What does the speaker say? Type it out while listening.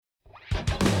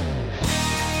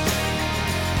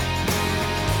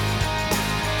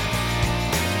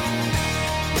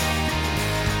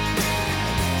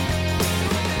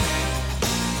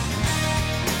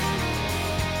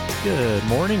Good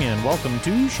morning and welcome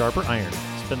to Sharper Iron.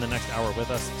 Spend the next hour with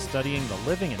us studying the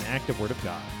living and active Word of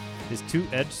God. His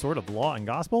two-edged sword of law and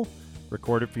gospel,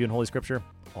 recorded for you in Holy Scripture,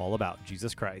 all about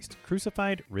Jesus Christ,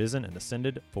 crucified, risen, and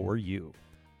ascended for you.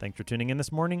 Thanks for tuning in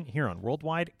this morning here on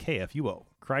Worldwide KFUO.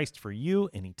 Christ for you,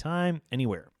 anytime,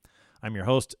 anywhere. I'm your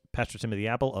host, Pastor Timothy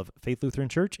Appel of Faith Lutheran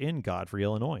Church in Godfrey,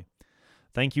 Illinois.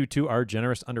 Thank you to our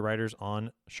generous underwriters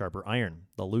on Sharper Iron,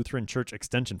 the Lutheran Church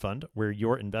Extension Fund, where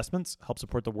your investments help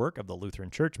support the work of the Lutheran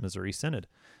Church Missouri Synod.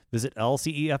 Visit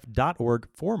lcef.org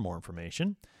for more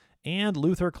information. And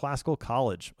Luther Classical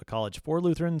College, a college for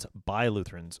Lutherans by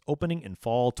Lutherans, opening in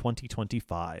fall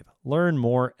 2025. Learn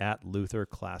more at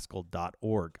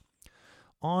lutherclassical.org.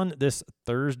 On this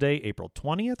Thursday, April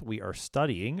 20th, we are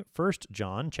studying 1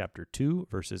 John chapter 2,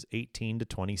 verses 18 to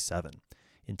 27.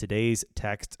 In today's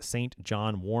text, St.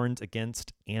 John warns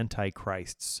against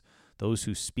antichrists, those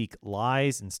who speak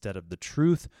lies instead of the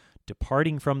truth,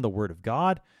 departing from the Word of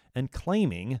God, and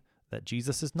claiming that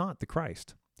Jesus is not the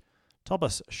Christ. To help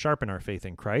us sharpen our faith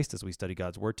in Christ as we study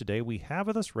God's Word today, we have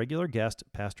with us regular guest,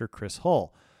 Pastor Chris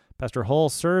Hull. Pastor Hull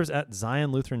serves at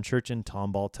Zion Lutheran Church in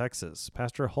Tomball, Texas.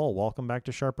 Pastor Hull, welcome back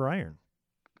to Sharper Iron.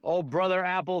 Oh, Brother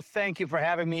Appel, thank you for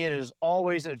having me. It is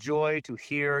always a joy to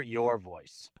hear your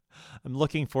voice. I'm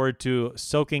looking forward to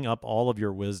soaking up all of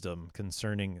your wisdom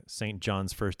concerning St.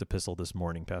 John's first epistle this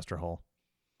morning, Pastor Hull.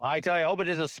 I tell you, I hope it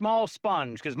is a small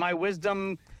sponge because my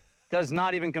wisdom does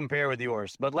not even compare with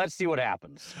yours, but let's see what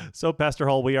happens. So, Pastor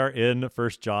Hull, we are in 1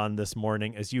 John this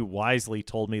morning. As you wisely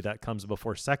told me, that comes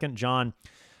before 2 John.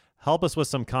 Help us with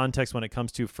some context when it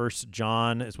comes to 1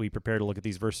 John as we prepare to look at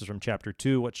these verses from chapter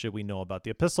 2. What should we know about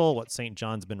the epistle, what St.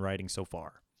 John's been writing so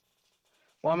far?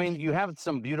 Well, I mean, you have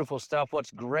some beautiful stuff.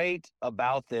 What's great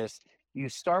about this, you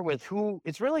start with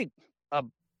it's really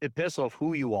an epistle of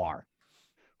who you are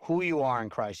in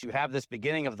Christ. You have this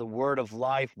beginning of the word of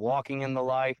life, walking in the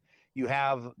life. You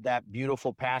have that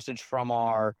beautiful passage from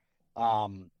our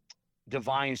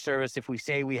divine service. If we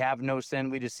say we have no sin,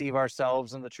 we deceive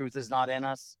ourselves and the truth is not in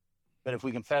us. But if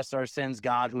we confess our sins,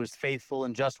 God, who is faithful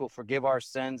and just, will forgive our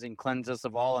sins and cleanse us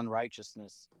of all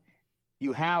unrighteousness.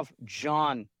 You have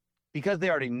John, because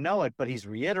they already know it, but he's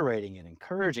reiterating it,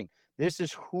 encouraging. This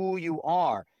is who you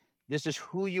are. This is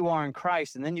who you are in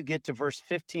Christ. And then you get to verse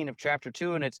 15 of chapter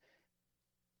 2, and it's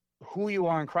who you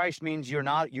are in Christ means you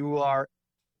are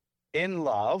in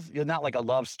love. You're not like a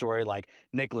love story like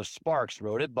Nicholas Sparks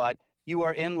wrote it, but you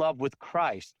are in love with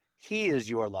Christ. He is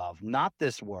your love, not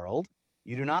this world.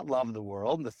 You do not love the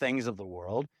world, the things of the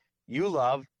world. You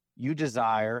love, you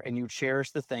desire, and you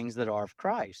cherish the things that are of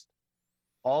Christ.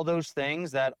 All those things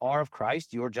that are of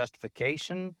Christ, your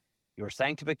justification, your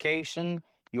sanctification,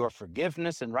 your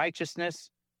forgiveness and righteousness.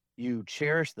 You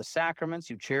cherish the sacraments,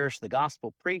 you cherish the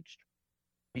gospel preached,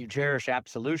 you cherish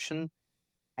absolution.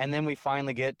 And then we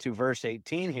finally get to verse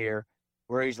 18 here,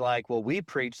 where he's like, well, we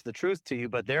preach the truth to you,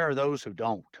 but there are those who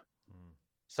don't.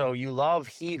 So you love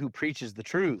he who preaches the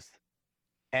truth,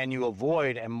 and you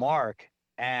avoid and mark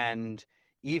and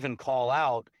even call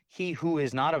out he who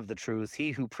is not of the truth,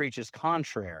 he who preaches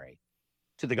contrary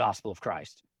to the gospel of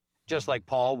Christ. Just like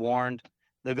Paul warned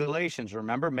the Galatians,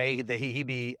 remember, may he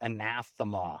be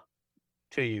anathema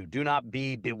to you. Do not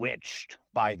be bewitched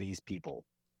by these people.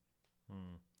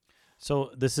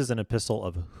 So this is an epistle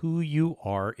of who you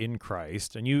are in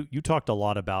Christ. And you talked a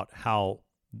lot about how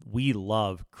we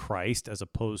love Christ as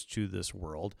opposed to this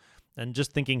world. And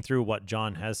just thinking through what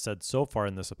John has said so far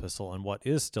in this epistle and what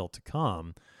is still to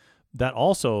come, that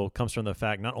also comes from the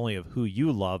fact not only of who you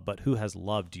love, but who has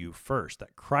loved you first,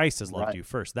 that Christ has loved you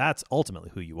first. That's ultimately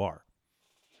who you are.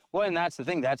 Well, and that's the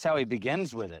thing. That's how he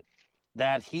begins with it,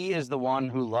 that he is the one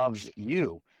who loves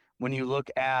you. When you look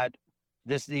at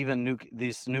this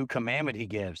new commandment he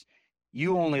gives,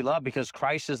 you only love because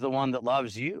Christ is the one that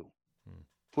loves you.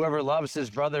 Whoever loves his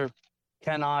brother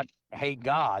cannot hate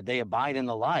God. They abide in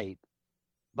the light.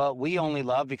 But we only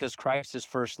love because Christ has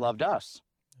first loved us.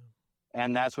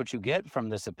 And that's what you get from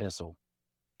this epistle,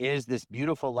 is this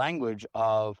beautiful language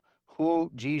of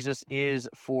who Jesus is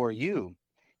for you.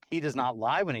 He does not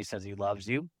lie when he says he loves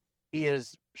you. He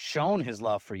has shown his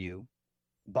love for you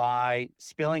by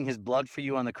spilling his blood for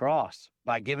you on the cross,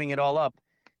 by giving it all up,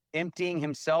 emptying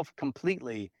himself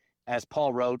completely, as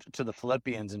Paul wrote to the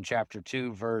Philippians in chapter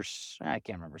 2, verse, I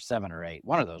can't remember, 7 or 8,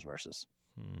 one of those verses.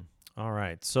 All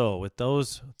right. So with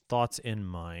those thoughts in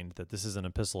mind, that this is an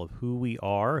epistle of who we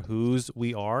are, whose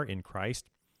we are in Christ,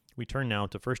 we turn now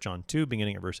to 1 John 2,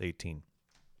 beginning at verse 18.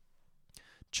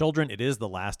 Children, it is the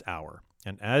last hour,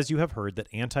 and as you have heard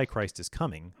that Antichrist is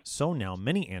coming, so now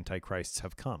many antichrists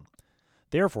have come.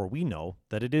 Therefore we know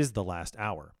that it is the last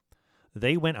hour.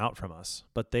 They went out from us,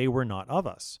 but they were not of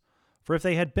us. For if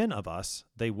they had been of us,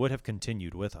 they would have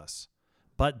continued with us.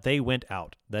 But they went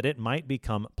out, that it might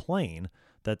become plain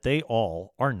that they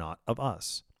all are not of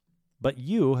us. But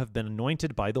you have been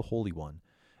anointed by the Holy One,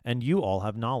 and you all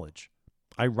have knowledge.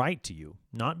 I write to you,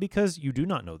 not because you do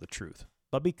not know the truth,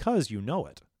 but because you know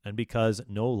it, and because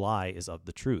no lie is of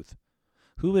the truth.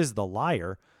 Who is the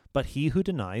liar but he who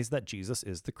denies that Jesus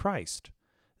is the Christ?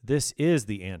 This is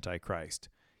the Antichrist,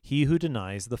 he who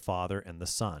denies the Father and the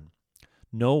Son.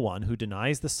 No one who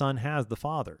denies the Son has the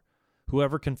Father.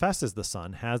 Whoever confesses the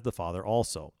Son has the Father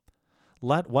also.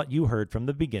 Let what you heard from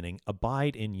the beginning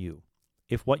abide in you.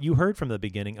 If what you heard from the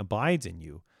beginning abides in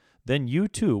you, then you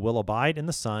too will abide in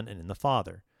the Son and in the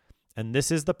Father. And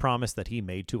this is the promise that he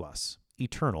made to us,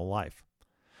 eternal life.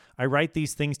 I write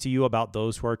these things to you about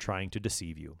those who are trying to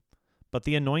deceive you. But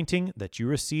the anointing that you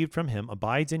received from him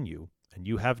abides in you, and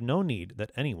you have no need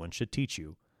that anyone should teach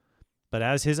you. But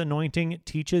as his anointing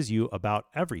teaches you about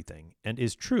everything, and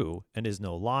is true, and is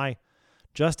no lie,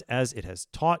 just as it has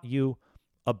taught you,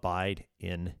 abide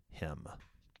in him.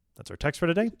 That's our text for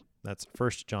today. That's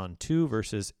 1 John 2,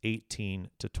 verses 18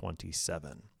 to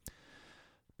 27.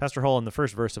 Pastor Hull, in the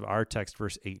first verse of our text,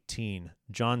 verse 18,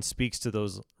 John speaks to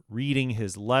those reading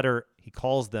his letter. He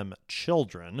calls them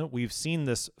children. We've seen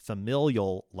this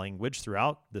familial language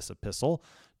throughout this epistle.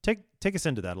 Take us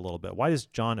into that a little bit. Why does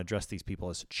John address these people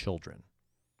as children?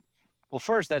 Well,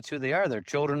 first, that's who they are. They're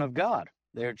children of God.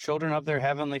 They're children of their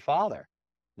heavenly Father.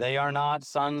 They are not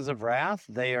sons of wrath.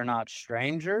 They are not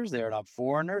strangers. They are not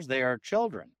foreigners. They are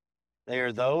children. They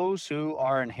are those who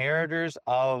are inheritors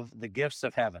of the gifts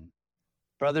of heaven,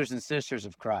 brothers and sisters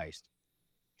of Christ.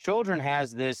 Children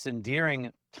has this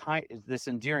endearing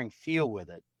feel with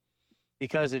it,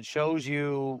 because it shows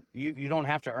you don't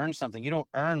have to earn something. You don't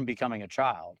earn becoming a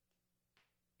child.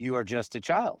 You are just a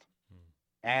child.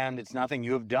 And it's nothing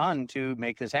you have done to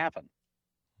make this happen.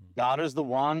 God is the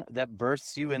one that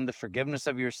births you in the forgiveness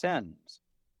of your sins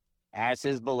as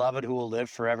his beloved who will live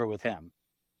forever with him.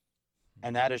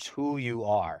 And that is who you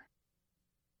are.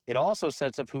 It also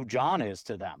sets up who John is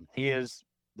to them. He is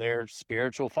their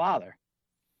spiritual father.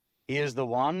 He is the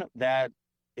one that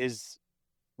is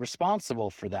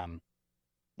responsible for them,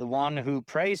 the one who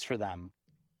prays for them,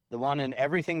 the one in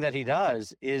everything that he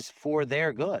does is for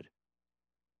their good.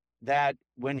 That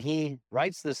when he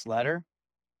writes this letter,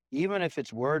 even if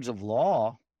it's words of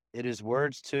law, it is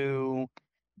words to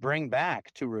bring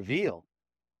back, to reveal.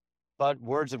 But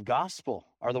words of gospel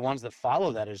are the ones that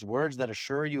follow that, as words that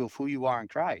assure you of who you are in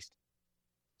Christ.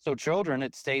 So children,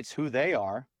 it states who they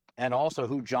are and also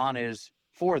who John is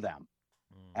for them,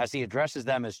 as he addresses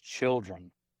them as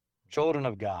children, children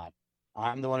of God.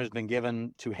 I'm the one who's been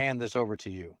given to hand this over to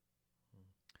you.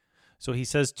 So he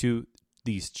says to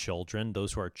these children,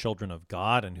 those who are children of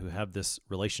God and who have this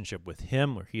relationship with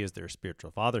him, where he is their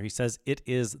spiritual father, he says it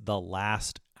is the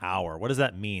last hour. What does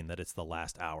that mean, that it's the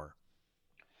last hour?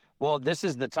 Well, this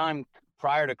is the time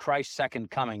prior to Christ's second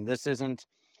coming. This isn't,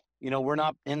 we're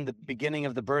not in the beginning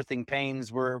of the birthing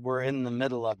pains. We're in the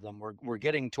middle of them. We're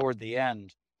getting toward the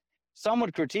end. Some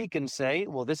would critique and say,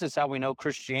 well, this is how we know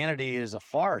Christianity is a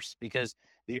farce, because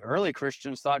the early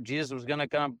Christians thought Jesus was going to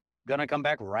come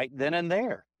back right then and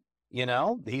there.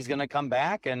 He's going to come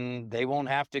back and they won't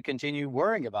have to continue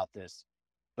worrying about this.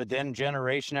 But then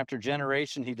generation after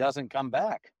generation, he doesn't come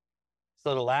back.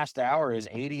 So the last hour is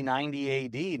 80, 90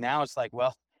 AD. Now it's like,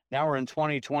 well, now we're in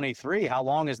 2023. How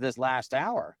long is this last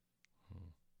hour?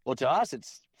 Well, to us, it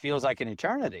feels like an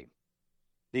eternity,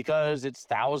 because it's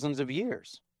thousands of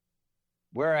years.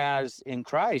 Whereas in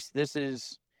Christ, this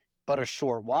is but a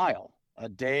short while. A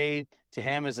day to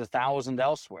him is 1,000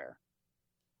 elsewhere.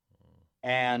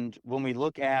 And when we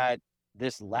look at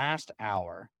this last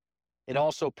hour, it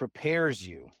also prepares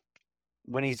you.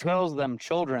 When he tells them,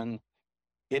 children,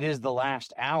 it is the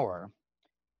last hour,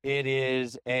 it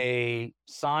is a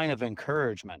sign of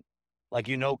encouragement. Like,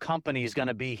 company is going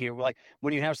to be here. Like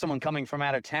when you have someone coming from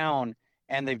out of town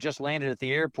and they've just landed at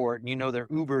the airport and their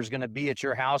Uber is going to be at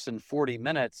your house in 40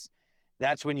 minutes,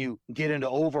 that's when you get into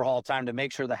overhaul time to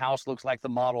make sure the house looks like the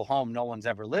model home no one's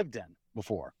ever lived in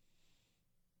before.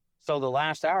 So the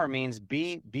last hour means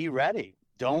be ready.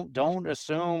 Don't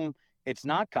assume it's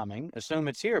not coming. Assume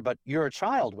it's here, but you're a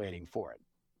child waiting for it.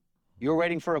 You're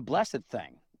waiting for a blessed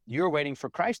thing. You're waiting for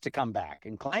Christ to come back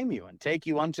and claim you and take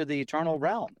you unto the eternal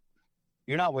realm.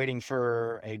 You're not waiting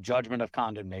for a judgment of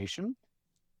condemnation,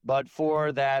 but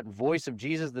for that voice of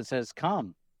Jesus that says,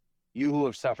 come, you who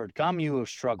have suffered, come, you who have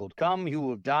struggled, come, you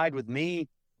who have died with me,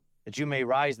 that you may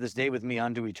rise this day with me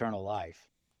unto eternal life.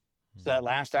 So that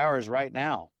last hour is right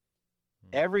now.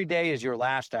 Every day is your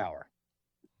last hour.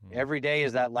 Every day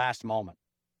is that last moment.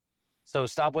 So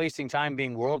stop wasting time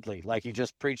being worldly, like you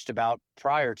just preached about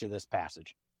prior to this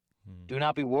passage. Do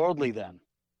not be worldly then.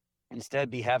 Instead,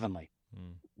 be heavenly.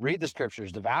 Read the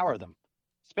scriptures, devour them.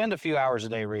 Spend a few hours a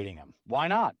day reading them. Why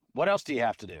not? What else do you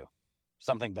have to do?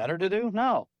 Something better to do?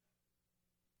 No.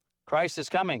 Christ is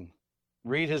coming.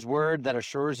 Read his word that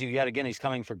assures you yet again he's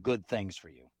coming for good things for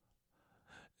you.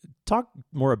 Talk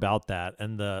more about that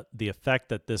and the effect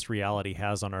that this reality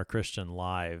has on our Christian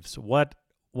lives.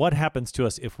 What happens to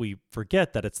us if we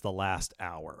forget that it's the last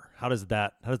hour? How does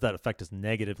that affect us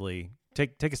negatively?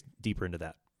 Take us deeper into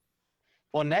that.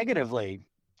 Well, negatively,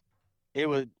 it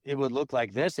would look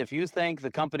like this. If you think the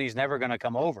company's never going to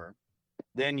come over,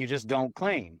 then you just don't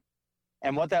clean.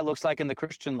 And what that looks like in the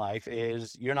Christian life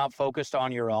is you're not focused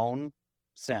on your own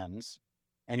sins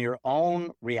and your own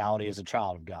reality as a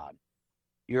child of God.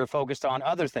 You're focused on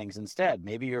other things instead.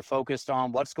 Maybe you're focused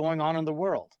on what's going on in the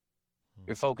world.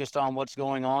 You're focused on what's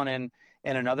going on in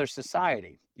another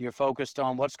society. You're focused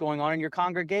on what's going on in your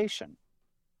congregation.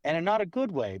 And in not a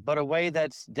good way, but a way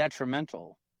that's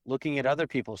detrimental. Looking at other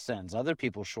people's sins, other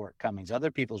people's shortcomings, other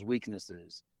people's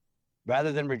weaknesses.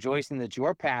 Rather than rejoicing that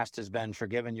your past has been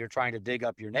forgiven, you're trying to dig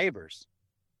up your neighbors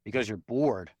because you're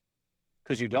bored,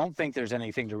 because you don't think there's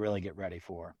anything to really get ready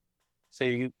for. So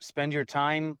you spend your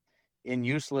time in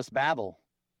useless babble,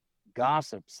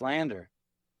 gossip, slander,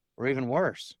 or even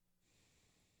worse.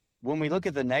 When we look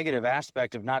at the negative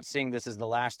aspect of not seeing this as the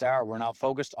last hour, we're not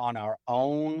focused on our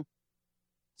own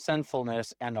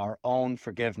sinfulness and our own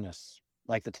forgiveness.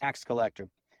 Like the tax collector,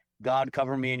 God,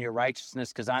 cover me in your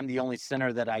righteousness because I'm the only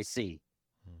sinner that I see.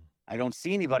 I don't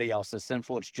see anybody else as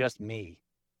sinful. It's just me.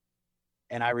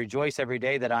 And I rejoice every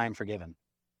day that I am forgiven.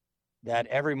 That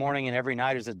every morning and every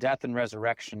night is a death and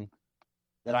resurrection.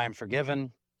 That I am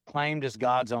forgiven, claimed as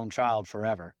God's own child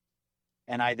forever.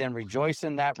 And I then rejoice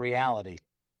in that reality.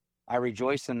 I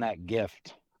rejoice in that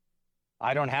gift.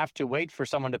 I don't have to wait for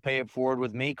someone to pay it forward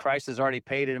with me. Christ has already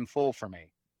paid it in full for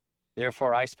me.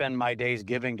 Therefore, I spend my days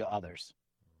giving to others.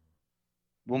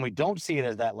 When we don't see it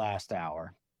as that last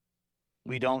hour,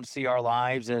 we don't see our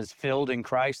lives as filled in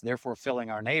Christ, therefore filling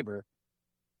our neighbor,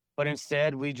 but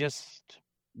instead we just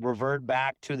revert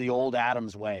back to the old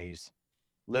Adam's ways,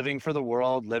 living for the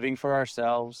world, living for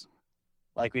ourselves.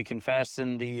 Like we confess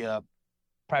in the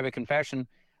private confession,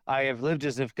 I have lived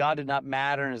as if God did not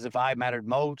matter and as if I mattered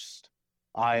most.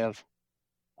 I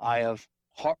have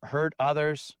hurt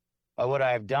others by what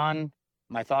I have done.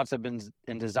 My thoughts have been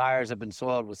and desires have been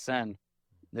soiled with sin.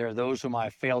 There are those whom I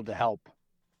have failed to help.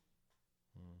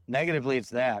 Negatively, it's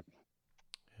that.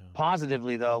 Yeah.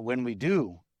 Positively, though, when we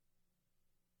do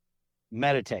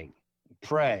meditate,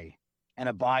 pray, and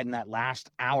abide in that last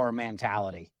hour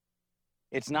mentality,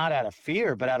 it's not out of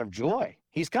fear, but out of joy.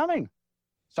 He's coming.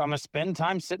 So I'm going to spend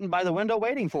time sitting by the window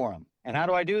waiting for him. And how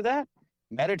do I do that?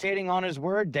 Meditating on his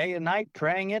word day and night,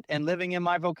 praying it, and living in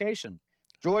my vocation.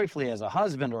 Joyfully as a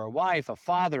husband or a wife, a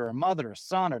father or mother, a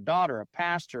son or daughter, a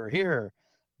pastor or hearer,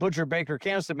 butcher, baker,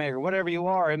 candlestick maker, whatever you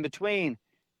are in between,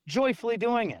 joyfully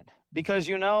doing it because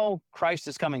you know Christ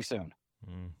is coming soon.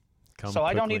 So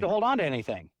I don't need to hold on to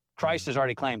anything. Christ has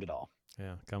already claimed it all.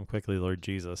 Yeah, come quickly, Lord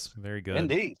Jesus. Very good.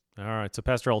 Indeed. All right, so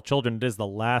pastoral children, it is the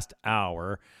last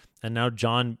hour, and now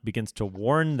John begins to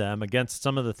warn them against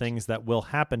some of the things that will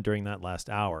happen during that last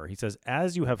hour. He says,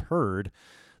 as you have heard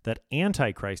that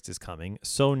Antichrist is coming,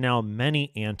 so now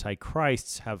many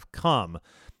antichrists have come.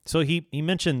 So he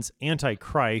mentions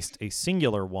Antichrist, a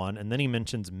singular one, and then he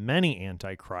mentions many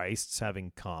antichrists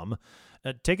having come.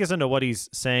 Take us into what he's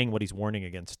saying, what he's warning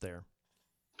against there.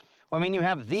 Well, I mean, you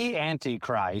have the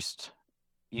Antichrist.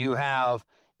 You have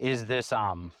is this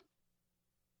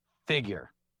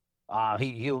figure.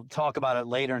 He'll talk about it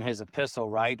later in his epistle,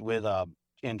 right, with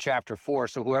in chapter 4.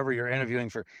 So whoever you're interviewing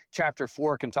for chapter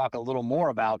 4 can talk a little more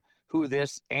about who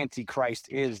this Antichrist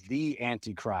is, the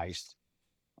Antichrist.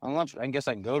 I guess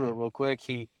I can go to it real quick.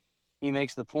 He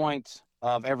makes the point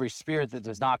of every spirit that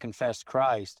does not confess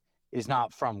Christ is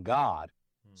not from God.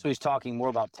 So he's talking more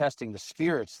about testing the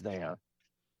spirits there.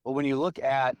 But when you look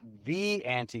at the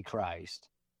Antichrist,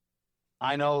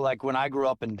 I know like when I grew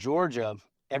up in Georgia,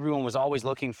 everyone was always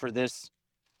looking for this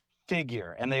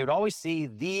figure, and they would always see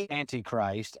the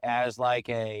Antichrist as like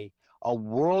a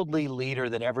worldly leader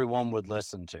that everyone would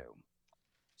listen to.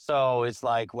 So it's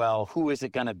like, well, who is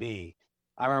it going to be?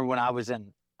 I remember when I was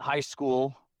in high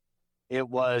school, it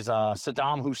was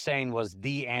Saddam Hussein was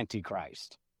the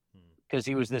Antichrist because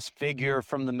he was this figure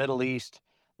from the Middle East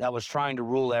that was trying to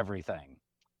rule everything.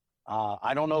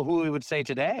 I don't know who we would say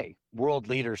today, world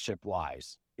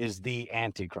leadership-wise, is the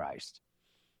Antichrist.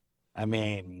 I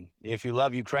mean, if you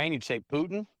love Ukraine, you'd say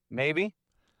Putin, maybe,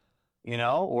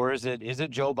 or is it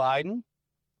Joe Biden?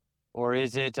 Or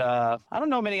is it, I don't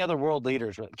know many other world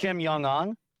leaders. Kim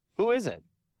Jong-un? Who is it?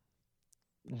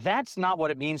 That's not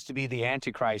what it means to be the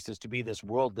Antichrist, is to be this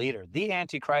world leader. The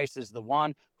Antichrist is the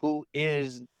one who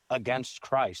is against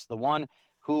Christ, the one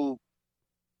who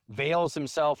veils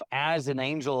himself as an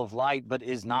angel of light, but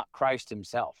is not Christ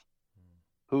himself,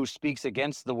 who speaks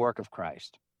against the work of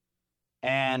Christ.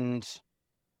 And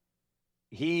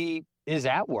he is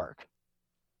at work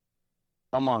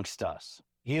amongst us.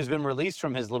 He has been released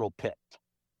from his little pit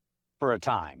for a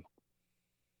time.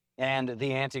 And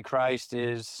the Antichrist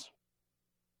is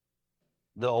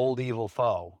the old evil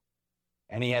foe.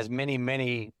 And he has many,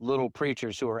 many little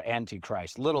preachers who are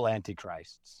antichrist, little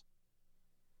antichrists.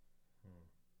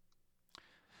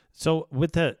 So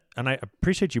with that, and I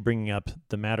appreciate you bringing up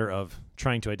the matter of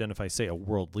trying to identify, say, a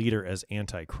world leader as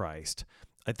antichrist.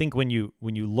 I think when you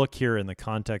look here in the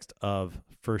context of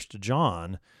 1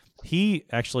 John, he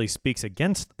actually speaks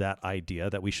against that idea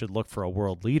that we should look for a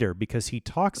world leader, because he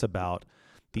talks about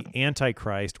the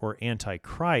antichrist or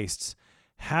antichrists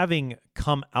having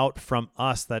come out from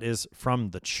us, that is, from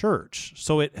the church.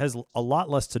 So it has a lot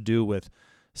less to do with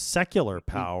secular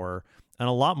power and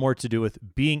a lot more to do with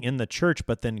being in the church,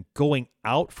 but then going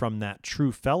out from that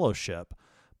true fellowship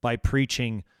by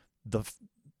preaching the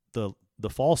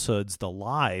falsehoods, the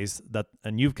lies, that,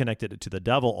 and you've connected it to the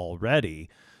devil already.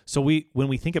 So when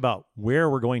we think about where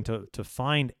we're going to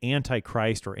find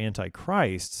antichrist or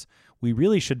antichrists, we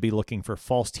really should be looking for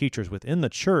false teachers within the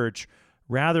church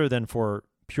rather than for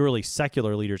purely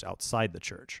secular leaders outside the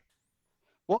church.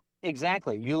 Well,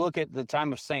 exactly. You look at the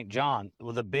time of St. John,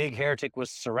 well, the big heretic was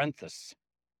Cerinthus.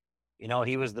 You know,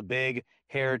 he was the big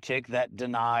heretic that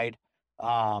denied,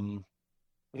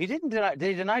 he didn't deny, did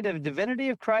he deny the divinity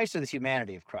of Christ or the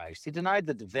humanity of Christ? He denied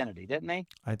the divinity, didn't he?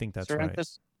 I think that's Cerinthus?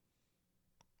 right.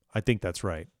 I think that's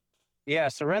right. Yeah,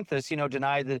 Cerinthus,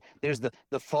 denied that. There's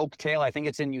the folk tale, I think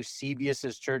it's in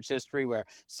Eusebius's church history, where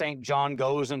St. John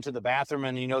goes into the bathroom,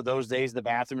 and those days the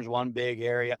bathroom's one big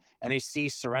area, and he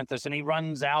sees Cerinthus, and he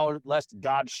runs out lest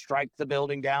God strike the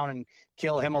building down and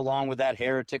kill him along with that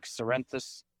heretic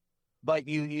Cerinthus. But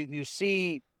you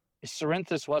see,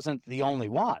 Cerinthus wasn't the only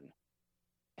one.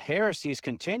 Heresies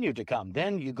continued to come.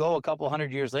 Then you go a couple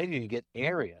hundred years later, you get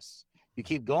Arius. You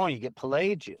keep going, you get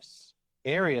Pelagius.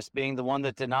 Arius being the one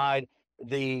that denied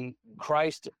the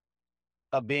Christ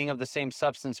of being of the same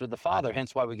substance with the Father,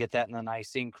 hence why we get that in the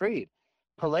Nicene Creed.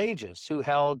 Pelagius, who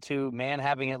held to man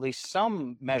having at least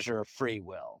some measure of free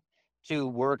will to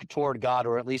work toward God,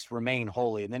 or at least remain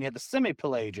holy. And then you have the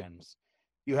Semi-Pelagians.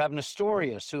 You have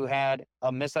Nestorius, who had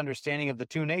a misunderstanding of the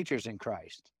two natures in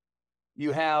Christ.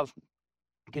 You have,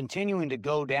 continuing to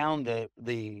go down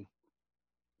the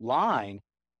line,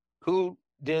 who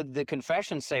did the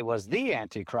confession say was the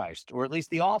Antichrist, or at least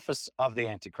the office of the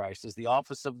Antichrist is the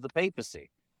office of the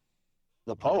papacy,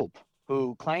 the Pope,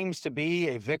 who claims to be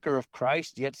a vicar of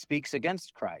Christ, yet speaks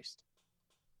against Christ.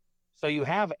 So you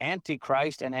have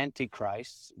Antichrist and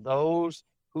Antichrists, those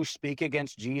who speak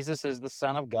against Jesus as the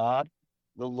Son of God,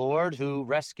 the Lord who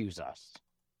rescues us.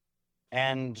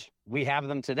 And we have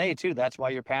them today too. That's why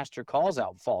your pastor calls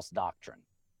out false doctrine.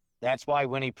 That's why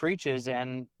when he preaches,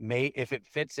 and if it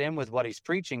fits in with what he's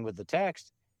preaching with the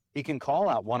text, he can call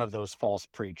out one of those false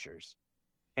preachers,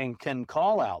 and can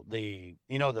call out the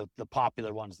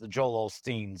popular ones, the Joel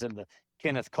Osteens and the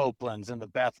Kenneth Copelands and the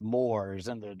Beth Moores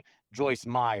and the Joyce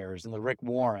Myers and the Rick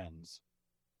Warrens.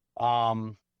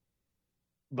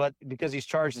 But because he's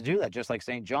charged to do that, just like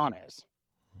St. John is.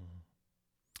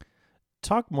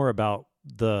 Talk more about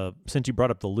since you brought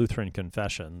up the Lutheran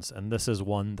confessions, and this is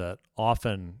one that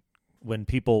often, when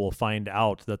people will find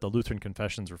out that the Lutheran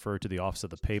confessions refer to the office of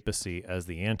the papacy as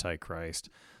the Antichrist,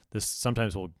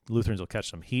 Lutherans will catch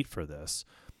some heat for this.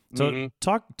 So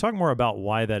talk more about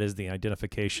why that is the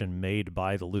identification made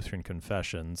by the Lutheran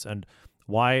confessions, and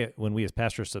why, when we as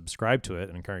pastors subscribe to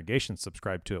it and congregations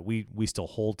subscribe to it, we still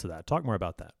hold to that. Talk more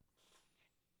about that.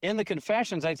 In the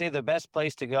confessions, I'd say the best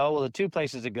place to go, well, the two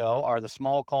places to go are the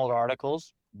small called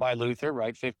articles by Luther,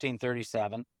 right,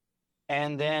 1537.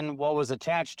 And then what was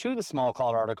attached to the small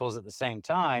called articles at the same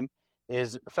time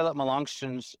is Philip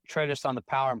Melanchthon's treatise on the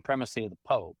power and primacy of the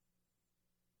Pope.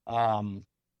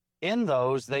 In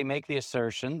those, they make the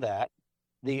assertion that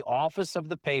the office of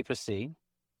the papacy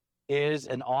is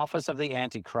an office of the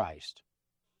Antichrist,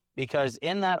 because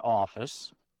in that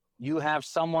office, you have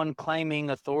someone claiming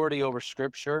authority over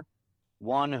Scripture,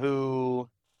 one who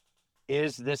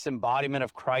is this embodiment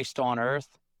of Christ on earth,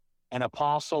 an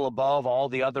apostle above all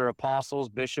the other apostles,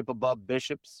 bishop above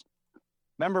bishops.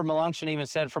 Remember, Melanchthon even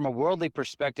said, from a worldly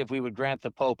perspective, we would grant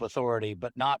the Pope authority,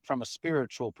 but not from a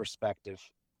spiritual perspective.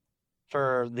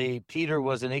 for Peter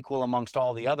was an equal amongst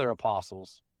all the other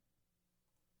apostles.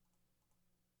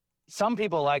 Some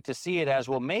people like to see it as,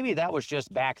 well, maybe that was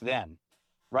just back then,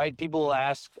 right? People will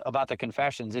ask about the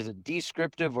confessions. Is it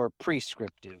descriptive or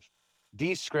prescriptive?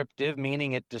 Descriptive,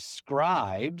 meaning it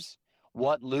describes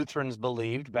what Lutherans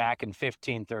believed back in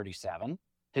 1537,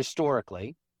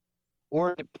 historically,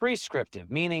 or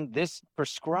prescriptive, meaning this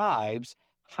prescribes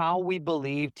how we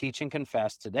believe, teach, and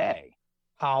confess today,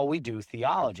 how we do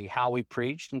theology, how we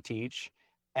preach and teach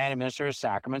and administer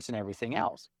sacraments and everything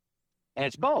else. And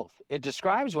it's both. It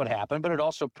describes what happened, but it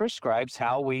also prescribes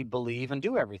how we believe and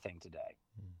do everything today.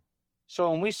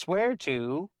 So when we swear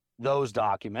to those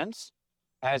documents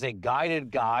as a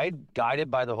guided guide,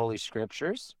 guided by the Holy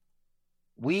Scriptures,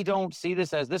 we don't see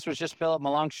this as this was just Philip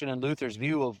Melanchthon and Luther's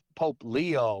view of Pope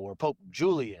Leo or Pope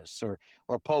Julius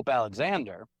or Pope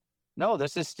Alexander. No,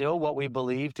 this is still what we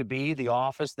believe to be the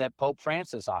office that Pope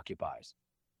Francis occupies,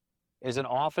 is an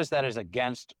office that is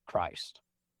against Christ,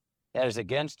 that is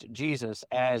against Jesus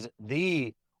as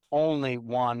the only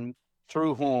one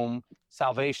through whom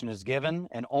salvation is given,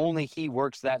 and only he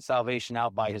works that salvation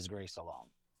out by his grace alone.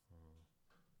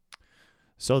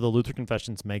 So the Lutheran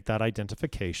confessions make that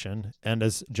identification. And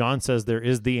as John says, there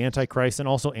is the Antichrist and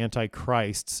also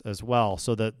antichrists as well,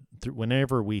 so that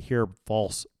whenever we hear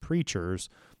false preachers,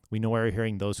 we know we're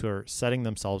hearing those who are setting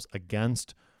themselves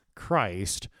against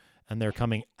Christ, and they're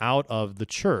coming out of the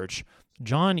church.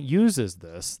 John uses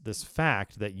this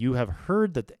fact that you have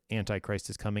heard that the Antichrist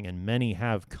is coming and many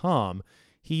have come.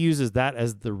 He uses that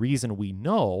as the reason we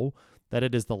know that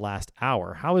it is the last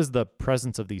hour. How is the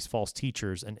presence of these false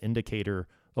teachers an indicator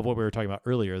of what we were talking about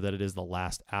earlier, that it is the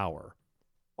last hour?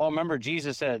 Well, remember,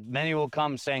 Jesus said, many will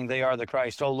come saying they are the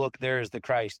Christ. Oh, look, there is the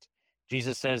Christ.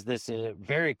 Jesus says this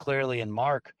very clearly in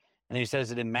Mark, and he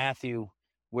says it in Matthew,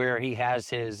 where he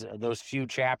has those few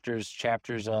chapters,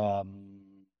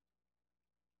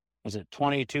 is it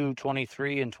 22,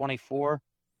 23, and 24?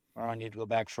 Or I need to go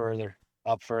back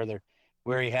up further,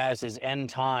 where he has his end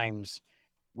times,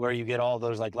 where you get all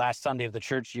those like last Sunday of the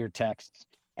church year texts.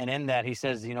 And in that he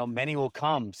says, many will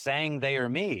come saying they are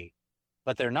me,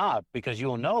 but they're not, because you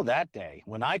will know that day.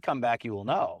 When I come back, you will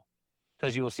know,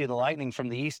 because you will see the lightning from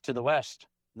the east to the west,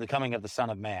 the coming of the Son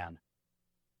of Man.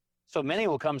 So many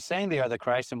will come saying they are the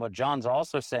Christ. And what John's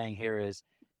also saying here is,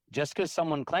 just because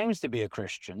someone claims to be a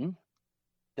Christian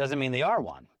doesn't mean they are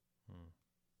one.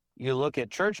 You look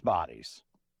at church bodies.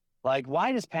 Like,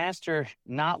 why does pastor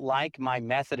not like my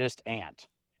Methodist aunt?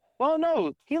 Well,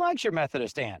 no, he likes your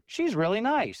Methodist aunt. She's really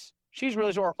nice. She's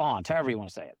really, or aunt, however you want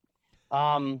to say it.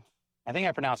 I think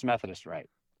I pronounced Methodist right.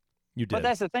 You did. But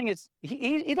that's the thing. It's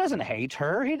he doesn't hate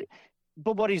her.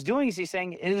 But what he's doing is he's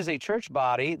saying it is a church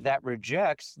body that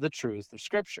rejects the truth of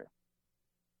Scripture.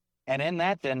 And in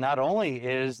that, then, not only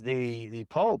is the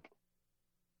Pope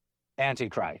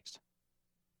Antichrist,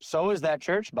 so is that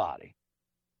church body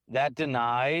that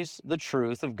denies the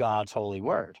truth of God's holy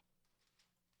word,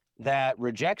 that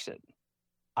rejects it.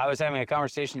 I was having a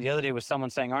conversation the other day with someone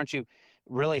saying, aren't you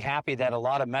really happy that a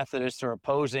lot of Methodists are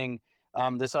opposing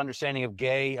this understanding of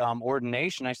gay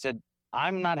ordination? I said,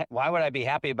 I'm not. Why would I be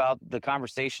happy about the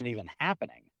conversation even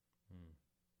happening?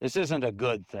 This isn't a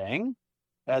good thing.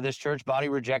 This church body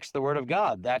rejects the word of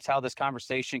God. That's how this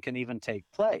conversation can even take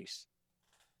place.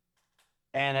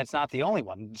 And it's not the only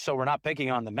one. So we're not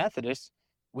picking on the Methodists.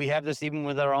 We have this even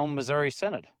with our own Missouri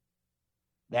Synod.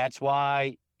 That's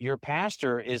why your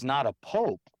pastor is not a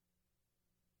pope.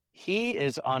 He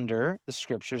is under the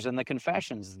Scriptures and the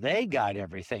confessions. They guide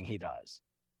everything he does.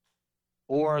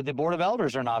 Or the board of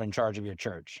elders are not in charge of your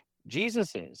church.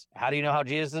 Jesus is. How do you know how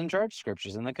Jesus is in charge?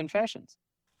 Scriptures and the confessions.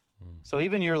 So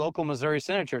even your local Missouri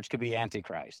Synod church could be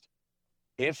Antichrist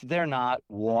if they're not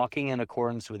walking in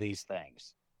accordance with these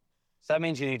things. So that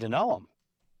means you need to know them,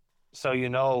 so you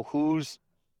know who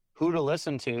to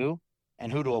listen to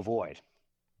and who to avoid.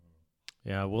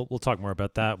 Yeah, we'll talk more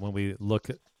about that when we look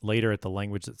later at the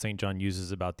language that St. John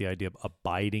uses about the idea of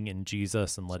abiding in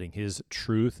Jesus and letting his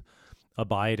truth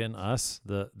abide in us.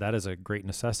 That is a great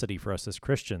necessity for us as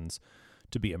Christians,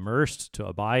 to be immersed, to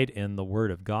abide in the Word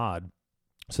of God,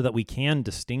 so that we can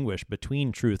distinguish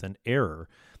between truth and error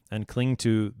and cling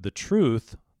to the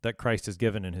truth that Christ has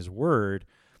given in his Word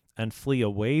and flee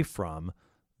away from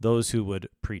those who would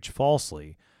preach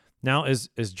falsely. Now, as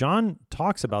John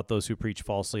talks about those who preach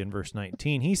falsely in verse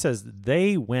 19, he says,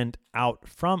 they went out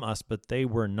from us, but they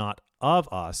were not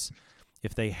of us.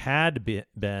 If they had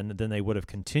been, then they would have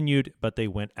continued, but they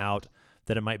went out,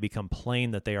 that it might become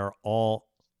plain that they all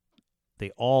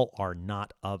are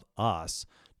not of us.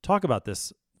 Talk about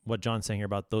this, what John's saying here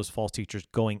about those false teachers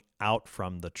going out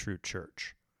from the true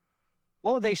church.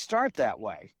 Well, they start that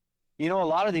way. You know, a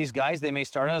lot of these guys, they may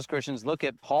start out as Christians. Look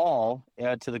at Paul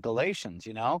to the Galatians,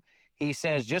 you know. He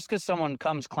says, just because someone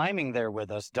comes claiming they're with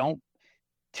us, don't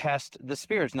test the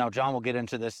spirits. Now, John will get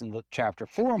into this in chapter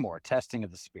 4 more, testing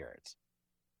of the spirits.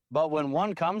 But when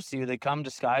one comes to you, they come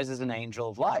disguised as an angel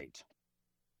of light.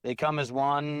 They come as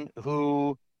one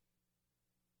who,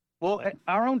 well,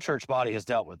 our own church body has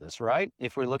dealt with this, right?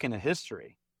 If we're looking at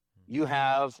history, you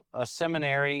have a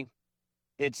seminary.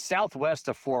 It's southwest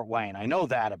of Fort Wayne. I know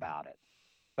that about it.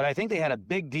 But I think they had a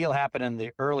big deal happen in the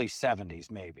early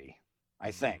 70s, maybe, I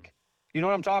think. You know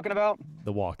what I'm talking about?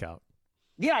 The walkout.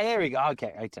 Yeah, there we go.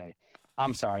 Okay, I tell you.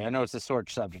 I'm sorry. I know it's a sore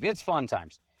subject. It's fun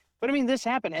times. But I mean, this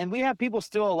happened, and we have people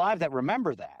still alive that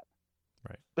remember that.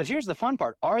 Right. But here's the fun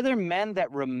part. Are there men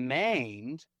that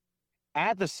remained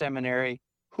at the seminary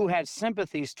who had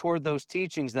sympathies toward those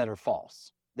teachings that are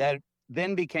false, that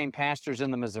then became pastors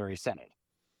in the Missouri Synod?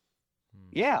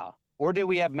 Yeah. Or did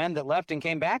we have men that left and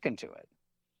came back into it?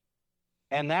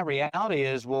 And that reality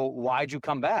is, well, why'd you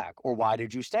come back? Or why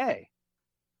did you stay?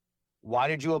 Why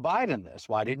did you abide in this?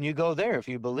 Why didn't you go there if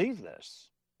you believe this?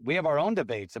 We have our own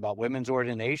debates about women's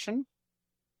ordination.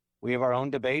 We have our own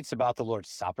debates about the Lord's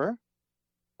Supper,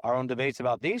 our own debates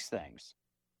about these things.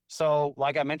 So,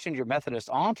 like I mentioned your Methodist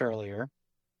aunt earlier,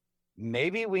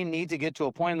 maybe we need to get to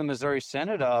a point in the Missouri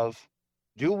Synod of,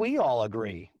 do we all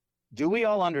agree? Do we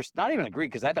all understand? Not even agree,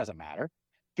 because that doesn't matter.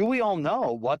 Do we all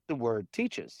know what the word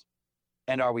teaches?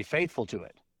 And are we faithful to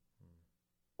it?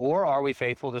 Or are we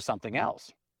faithful to something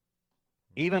else?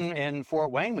 Even in Fort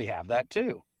Wayne, we have that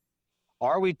too.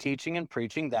 Are we teaching and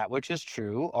preaching that which is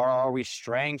true, or are we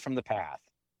straying from the path?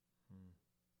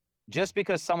 Just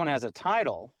because someone has a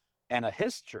title and a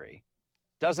history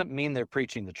doesn't mean they're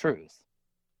preaching the truth.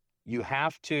 You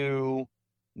have to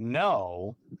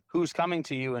know who's coming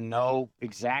to you and know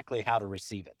exactly how to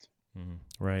receive it.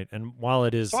 Right. And while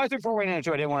it is... So I threw Fort Wayne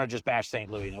into it. I didn't want to just bash St.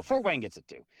 Louis. No, Fort Wayne gets it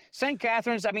too. St.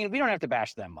 Catherine's, I mean, we don't have to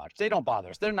bash them much. They don't bother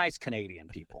us. They're nice Canadian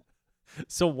people.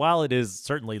 So while it is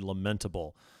certainly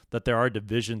lamentable that there are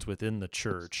divisions within the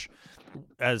church,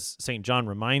 as St. John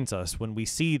reminds us, when we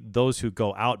see those who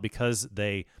go out because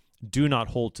they do not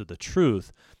hold to the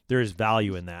truth, there is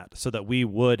value in that, so that we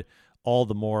would all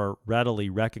the more readily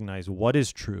recognize what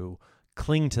is true,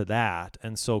 cling to that,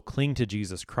 and so cling to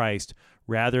Jesus Christ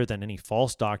rather than any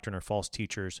false doctrine or false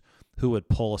teachers who would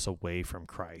pull us away from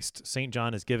Christ. St.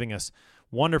 John is giving us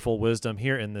wonderful wisdom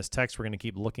here in this text. We're going to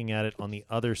keep looking at it on the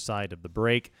other side of the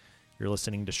break. You're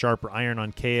listening to Sharper Iron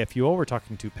on KFUO. We're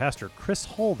talking to Pastor Chris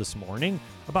Hull this morning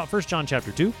about 1 John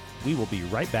chapter 2. We will be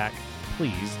right back.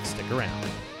 Please stick around.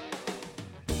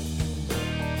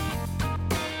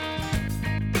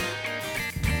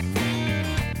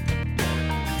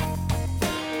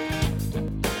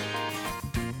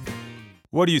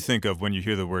 What do you think of when you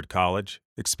hear the word college?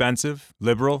 Expensive?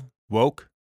 Liberal? Woke?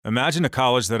 Imagine a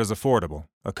college that is affordable,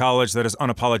 a college that is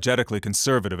unapologetically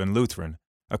conservative and Lutheran,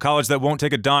 a college that won't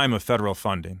take a dime of federal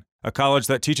funding, a college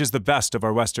that teaches the best of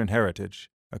our Western heritage,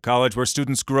 a college where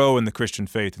students grow in the Christian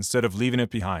faith instead of leaving it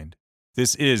behind.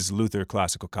 This is Luther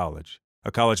Classical College,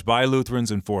 a college by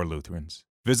Lutherans and for Lutherans.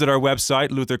 Visit our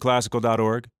website,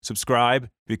 lutherclassical.org, subscribe,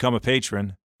 become a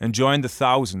patron, and join the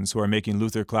thousands who are making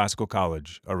Luther Classical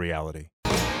College a reality.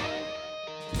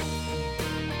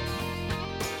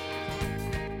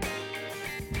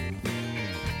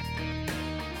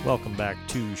 Welcome back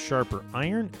to Sharper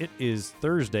Iron. It is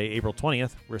Thursday, April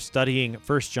 20th. We're studying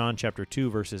 1 John chapter 2,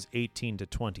 verses 18 to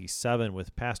 27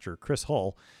 with Pastor Chris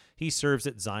Hull. He serves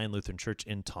at Zion Lutheran Church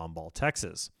in Tomball,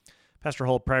 Texas. Pastor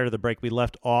Hull, prior to the break, we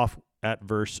left off at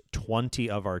verse 20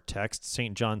 of our text.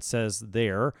 St. John says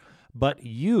there, "But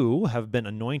you have been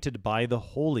anointed by the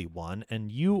Holy One,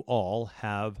 and you all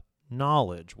have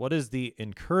knowledge." What is the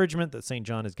encouragement that St.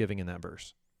 John is giving in that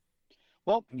verse?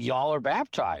 Well, y'all are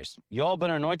baptized. Y'all been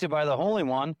anointed by the Holy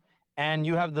One, and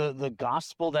you have the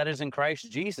gospel that is in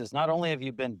Christ Jesus. Not only have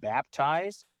you been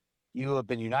baptized, you have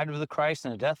been united with Christ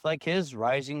in a death like his,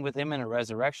 rising with him in a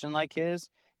resurrection like his.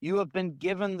 You have been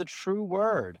given the true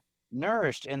word,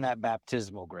 nourished in that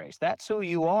baptismal grace. That's who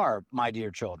you are, my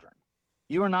dear children.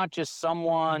 You are not just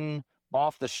someone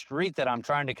off the street that I'm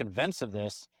trying to convince of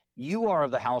this. You are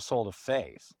of the household of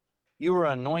faith. You are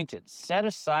anointed, set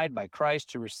aside by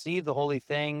Christ to receive the holy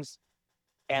things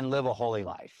and live a holy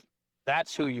life.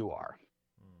 That's who you are.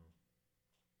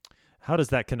 How does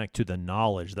that connect to the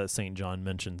knowledge that St. John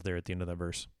mentions there at the end of that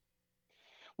verse?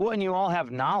 Well, and you all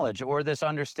have knowledge, or this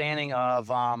understanding of,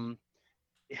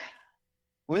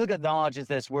 we look at knowledge as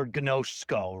this word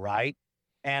gnosko, right?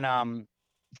 And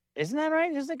isn't that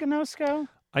right? Is it gnosko?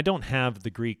 I don't have the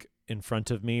Greek in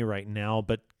front of me right now,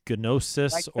 but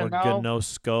gnosis Like or to know?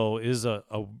 gnosko is a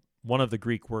one of the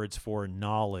Greek words for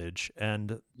knowledge.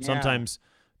 And Yeah. sometimes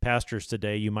pastors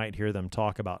today, you might hear them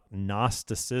talk about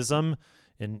Gnosticism.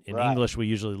 In Right. English, we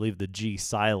usually leave the G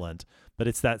silent, but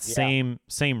it's that Yeah.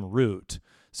 same root.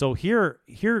 So here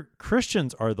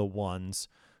Christians are the ones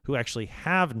who actually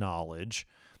have knowledge.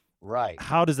 Right.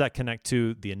 How does that connect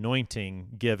to the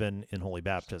anointing given in holy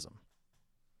baptism?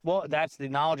 Well, that's the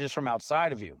knowledge is from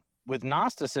outside of you. With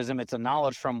Gnosticism, it's a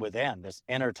knowledge from within, this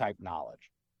inner type knowledge,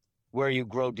 where you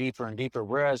grow deeper and deeper.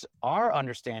 Whereas our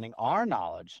understanding, our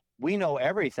knowledge, we know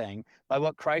everything by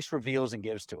what Christ reveals and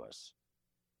gives to us.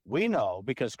 We know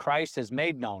because Christ has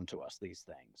made known to us these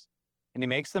things. And he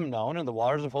makes them known in the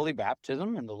waters of holy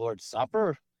baptism, in the Lord's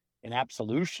Supper, in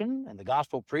absolution, and the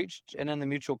gospel preached, and in the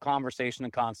mutual conversation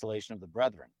and consolation of the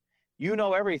brethren. You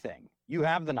know everything. You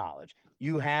have the knowledge.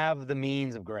 You have the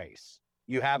means of grace.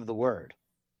 You have the word,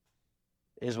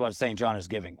 is what St. John is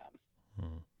giving them.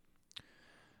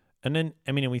 And then,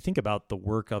 when we think about the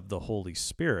work of the Holy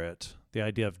Spirit, the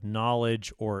idea of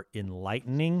knowledge or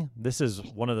enlightening, this is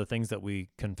one of the things that we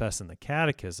confess in the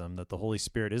Catechism, that the Holy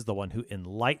Spirit is the one who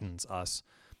enlightens us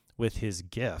with his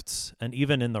gifts. And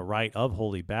even in the rite of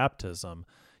holy baptism,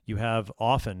 you have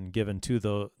often given to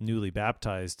the newly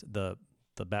baptized the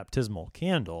baptismal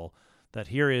candle, that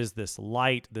here is this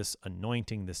light, this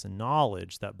anointing, this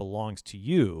knowledge that belongs to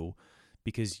you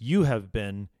because you have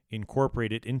been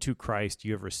incorporated into Christ.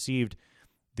 You have received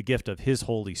the gift of his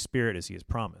Holy Spirit as he has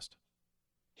promised.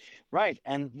 Right.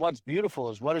 And what's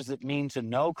beautiful is, what does it mean to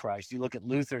know Christ? You look at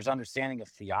Luther's understanding of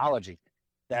theology,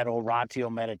 that oratio,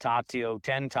 meditatio,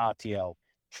 tentatio,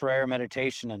 prayer,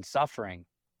 meditation, and suffering.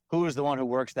 Who is the one who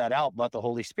works that out but the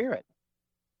Holy Spirit?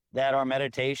 That our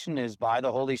meditation is by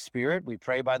the Holy Spirit. We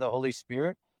pray by the Holy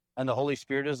Spirit, and the Holy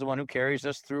Spirit is the one who carries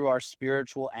us through our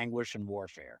spiritual anguish and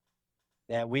warfare,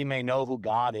 that we may know who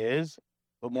God is,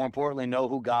 but more importantly, know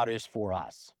who God is for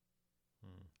us.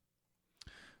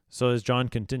 So as John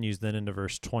continues then into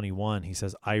verse 21, he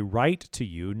says, I write to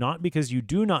you not because you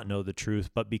do not know the truth,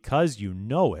 but because you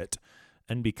know it,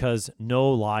 and because no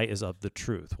lie is of the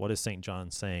truth. What is St.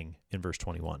 John saying in verse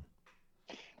 21?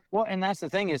 Well, and that's the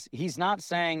thing, is he's not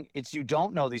saying it's you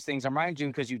don't know these things. I'm writing to you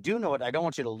because you do know it. I don't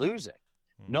want you to lose it.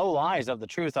 No lies of the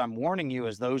truth. I'm warning you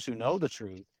as those who know the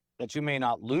truth, that you may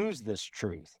not lose this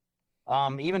truth.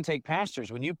 Even take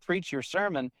pastors. When you preach your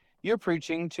sermon, you're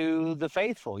preaching to the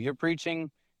faithful.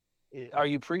 Are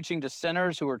you preaching to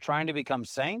sinners who are trying to become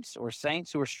saints, or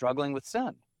saints who are struggling with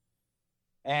sin?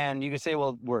 And you can say,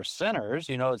 well, we're sinners.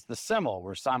 It's the simul.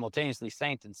 We're simultaneously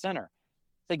saint and sinner.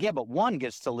 It's like, yeah, but one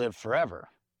gets to live forever.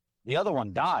 The other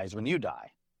one dies when you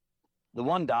die. The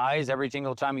one dies every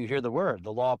single time you hear the word.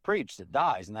 The law preached, it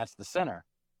dies, and that's the sinner.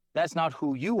 That's not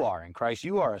who you are in Christ.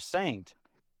 You are a saint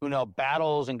who now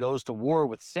battles and goes to war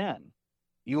with sin.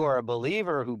 You are a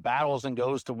believer who battles and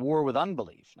goes to war with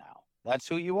unbelief now. That's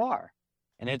who you are,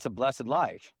 and it's a blessed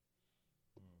life.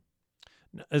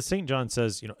 As St. John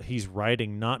says, he's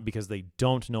writing not because they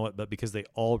don't know it, but because they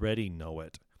already know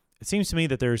it. It seems to me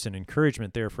that there's an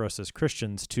encouragement there for us as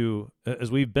Christians to,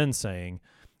 as we've been saying,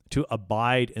 to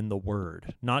abide in the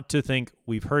Word, not to think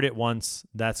we've heard it once,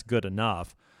 that's good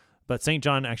enough. But St.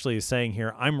 John actually is saying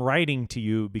here, I'm writing to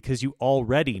you because you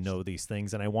already know these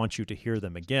things, and I want you to hear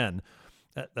them again.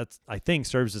 That's, I think,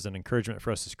 serves as an encouragement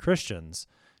for us as Christians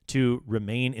to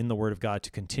remain in the Word of God,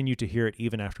 to continue to hear it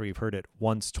even after we've heard it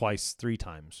once, twice, 3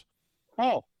 times.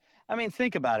 Oh,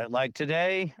 think about it. Like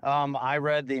today, I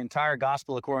read the entire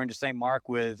Gospel according to St. Mark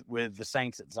with the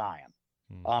saints at Zion.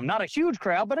 Not a huge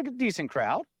crowd, but a decent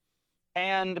crowd.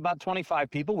 And about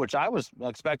 25 people, which I was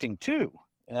expecting 2.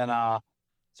 And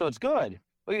so it's good.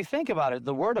 But you think about it,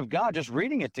 the Word of God, just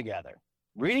reading it together,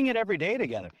 reading it every day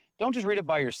together. Don't just read it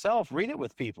by yourself, read it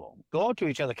with people. Go out to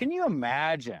each other. Can you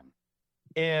imagine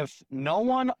if no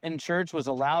one in church was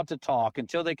allowed to talk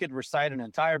until they could recite an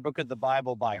entire book of the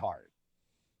Bible by heart,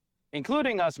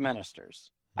 including us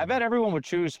ministers? I bet everyone would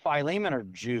choose Philemon or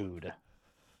Jude.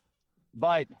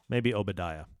 But maybe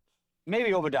Obadiah.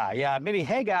 Yeah. Maybe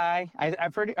Haggai.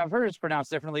 I've heard it's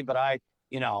pronounced differently, but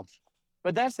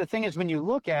but that's the thing, is when you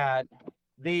look at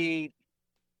the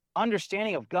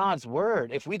understanding of God's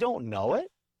word, if we don't know it,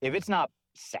 if it's not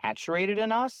saturated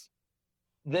in us,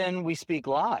 then we speak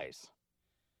lies.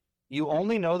 You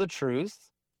only know the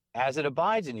truth as it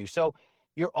abides in you. So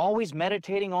you're always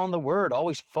meditating on the word,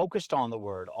 always focused on the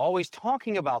word, always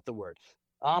talking about the word.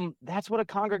 That's what a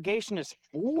congregation is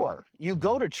for. You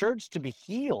go to church to be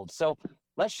healed. So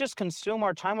let's just consume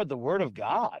our time with the word of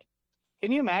God.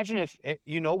 Can you imagine if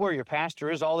you know where your pastor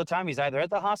is all the time? He's either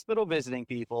at the hospital visiting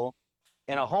people,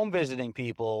 in a home visiting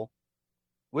people,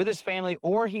 with his family,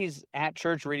 or he's at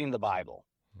church reading the Bible.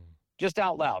 just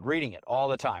out loud, reading it all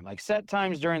the time. Like set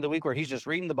times during the week where he's just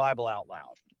reading the Bible out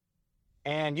loud.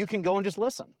 And you can go and just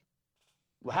listen.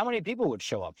 Well, how many people would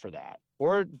show up for that?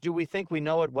 Or do we think we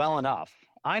know it well enough?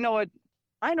 I know it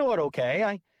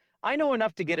okay. I know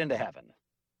enough to get into heaven.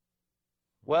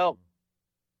 Well,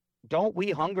 don't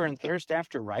we hunger and thirst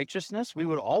after righteousness? We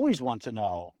would always want to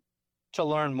know, to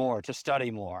learn more, to study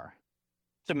more,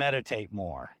 to meditate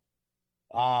more.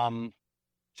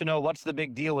 To know what's the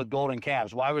big deal with golden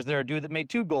calves. Why was there a dude that made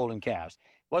 2 golden calves?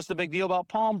 What's the big deal about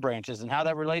palm branches and how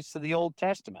that relates to the Old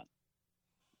Testament?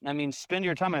 I mean, spend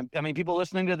your time. I mean, people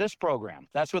listening to this program,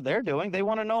 that's what they're doing. They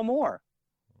want to know more.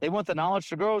 They want the knowledge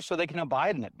to grow so they can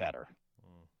abide in it better.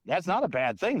 That's not a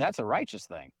bad thing. That's a righteous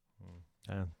thing.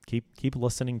 Keep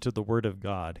listening to the Word of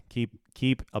God.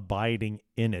 Keep abiding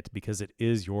in it, because it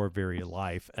is your very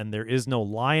life, and there is no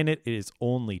lie in it. It is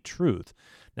only truth.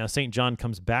 Now, St. John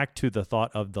comes back to the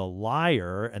thought of the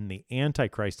liar and the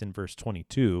antichrist in verse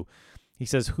 22. He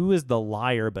says, "Who is the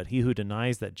liar but he who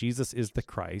denies that Jesus is the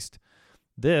Christ?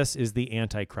 This is the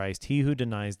antichrist, he who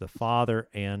denies the Father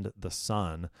and the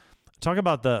Son." Talk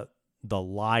about the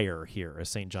liar here, as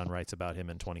St. John writes about him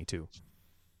in 22.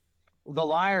 The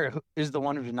liar is the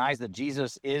one who denies that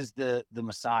Jesus is the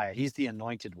Messiah. He's the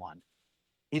anointed one.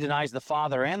 He denies the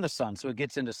Father and the Son, so it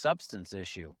gets into substance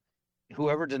issue.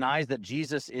 Whoever denies that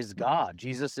Jesus is God,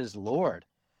 Jesus is Lord.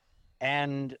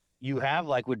 And you have,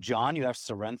 like with John, you have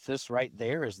Cerinthus right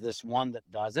there is this one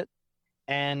that does it.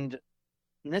 And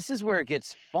this is where it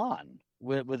gets fun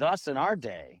with us in our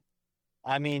day.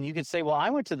 I mean, you could say, well,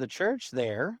 I went to the church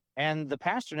there, and the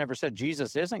pastor never said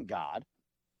Jesus isn't God.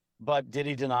 But did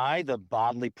he deny the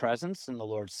bodily presence in the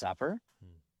Lord's Supper?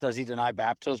 Does he deny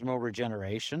baptismal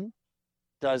regeneration?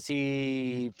 Does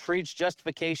he preach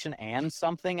justification and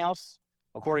something else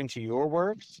according to your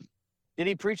works? Did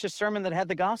he preach a sermon that had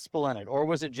the gospel in it, or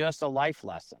was it just a life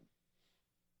lesson?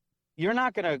 You're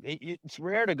not going to, it's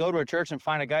rare to go to a church and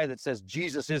find a guy that says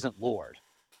Jesus isn't Lord.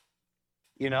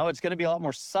 You know, it's going to be a lot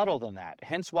more subtle than that.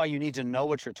 Hence why you need to know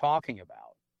what you're talking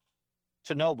about,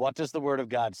 to know what does the Word of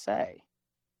God say.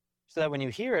 So that when you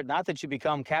hear it, not that you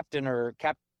become captain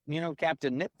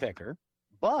nitpicker,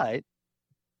 but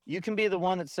you can be the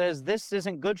one that says, this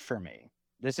isn't good for me.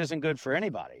 This isn't good for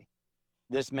anybody.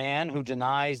 This man who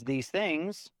denies these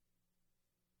things,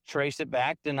 trace it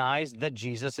back, denies that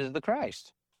Jesus is the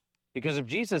Christ. Because if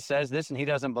Jesus says this and he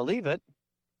doesn't believe it,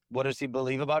 what does he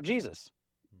believe about Jesus?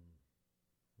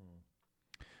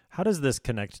 How does this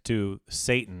connect to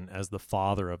Satan as the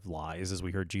father of lies, as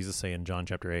we heard Jesus say in John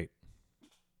chapter 8?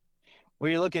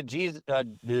 When you look at Jesus,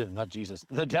 not Jesus,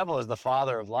 the devil is the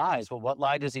father of lies. Well, what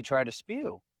lie does he try to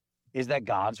spew? Is that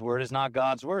God's word is not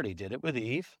God's word. He did it with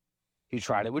Eve. He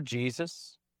tried it with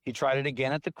Jesus. He tried it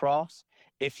again at the cross.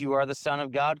 If you are the Son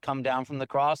of God, come down from the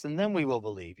cross, and then we will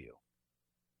believe you.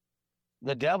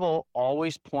 The devil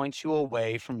always points you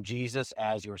away from Jesus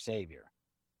as your Savior.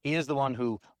 He is the one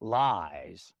who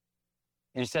lies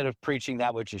instead of preaching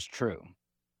that which is true.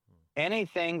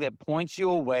 Anything that points you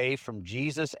away from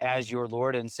Jesus as your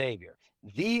Lord and Savior,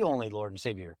 the only Lord and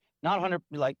Savior, not 100,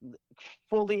 like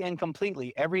fully and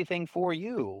completely everything for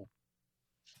you,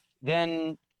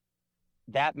 then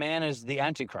that man is the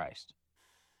Antichrist.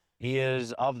 He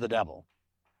is of the devil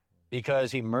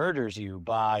because he murders you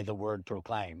by the word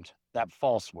proclaimed, that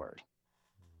false word.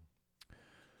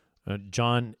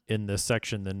 John, in this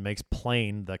section, then makes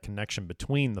plain the connection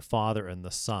between the Father and the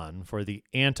Son. For the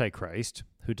Antichrist,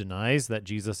 who denies that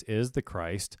Jesus is the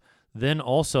Christ, then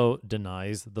also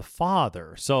denies the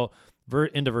Father. So,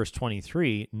 into verse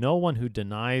 23, no one who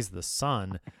denies the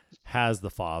Son has the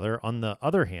Father. On the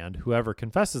other hand, whoever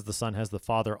confesses the Son has the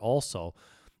Father also.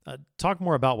 Talk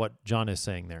more about what John is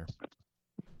saying there.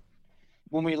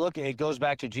 When we look at it, it goes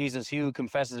back to Jesus, he who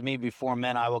confesses me before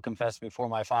men, I will confess before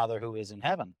my Father who is in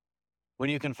heaven. When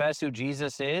you confess who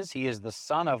Jesus is, he is the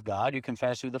Son of God, you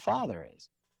confess who the Father is.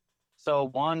 So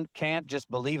one can't just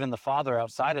believe in the Father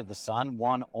outside of the Son.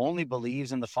 One only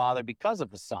believes in the Father because of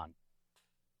the Son,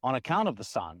 on account of the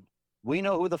Son. We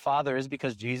know who the Father is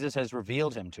because Jesus has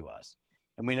revealed him to us.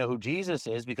 And we know who Jesus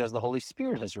is because the Holy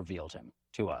Spirit has revealed him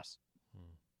to us.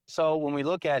 So when we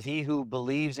look at he who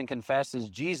believes and confesses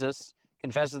Jesus,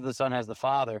 confesses the Son has the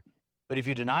Father. But if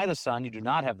you deny the Son, you do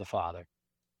not have the Father.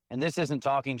 And this isn't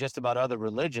talking just about other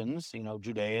religions, you know,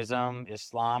 Judaism,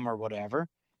 Islam, or whatever.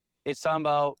 It's talking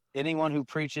about anyone who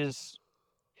preaches.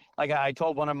 Like I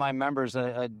told one of my members,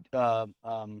 a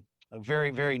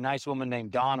very, very nice woman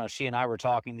named Donna, she and I were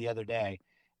talking the other day.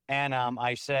 And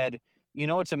I said, you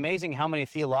know, it's amazing how many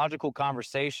theological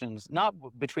conversations, not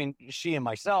between she and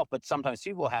myself, but sometimes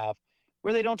people have,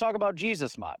 where they don't talk about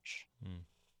Jesus much.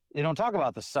 They don't talk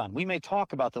about the Son. We may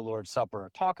talk about the Lord's Supper,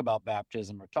 or talk about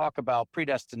baptism, or talk about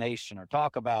predestination, or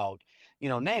talk about,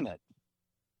 name it.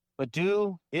 But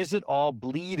is it all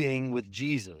bleeding with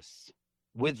Jesus,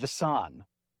 with the Son,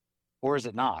 or is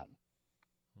it not?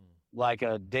 Like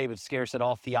David Scare said,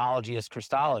 all theology is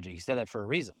Christology. He said that for a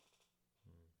reason.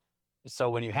 So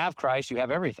when you have Christ, you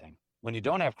have everything. When you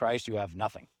don't have Christ, you have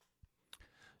nothing.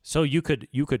 So you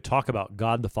could talk about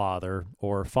God the Father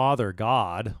or Father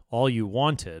God all you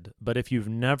wanted, but if you've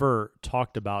never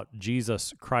talked about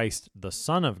Jesus Christ, the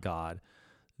Son of God,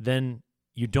 then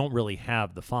you don't really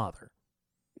have the Father.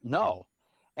 No.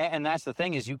 And that's the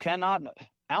thing is you cannot,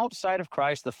 outside of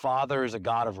Christ, the Father is a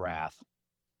God of wrath.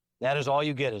 That is all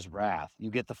you get is wrath.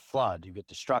 You get the flood, you get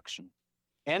destruction.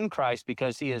 In Christ,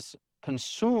 because he has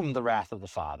consumed the wrath of the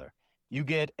Father, you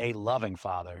get a loving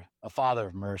Father, a Father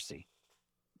of mercy.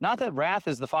 Not that wrath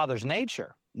is the Father's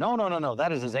nature. No.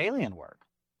 That is his alien work.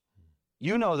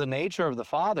 You know the nature of the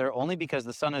Father only because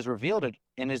the Son has revealed it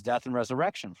in his death and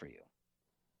resurrection for you.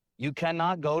 You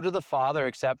cannot go to the Father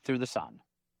except through the Son.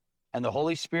 And the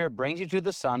Holy Spirit brings you to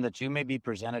the Son that you may be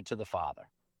presented to the Father.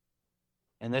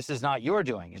 And this is not your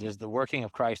doing. It is the working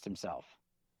of Christ himself.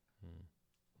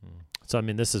 So,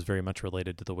 this is very much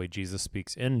related to the way Jesus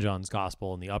speaks in John's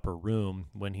Gospel in the upper room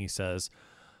when he says,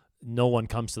 no one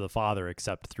comes to the Father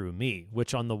except through me,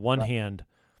 which on the one hand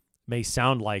may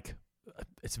sound like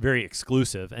it's very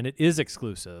exclusive, and it is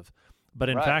exclusive, but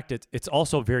in fact, it's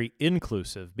also very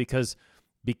inclusive because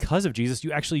of Jesus,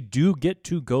 you actually do get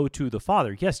to go to the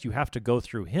Father. Yes, you have to go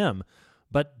through him,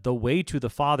 but the way to the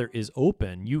Father is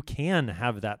open. You can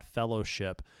have that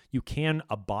fellowship. You can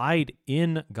abide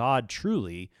in God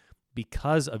truly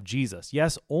because of Jesus.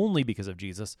 Yes, only because of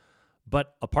Jesus,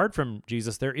 but apart from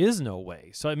Jesus, there is no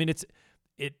way. So,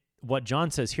 what John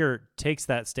says here takes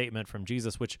that statement from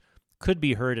Jesus, which could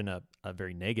be heard in a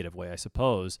very negative way, I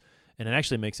suppose, and it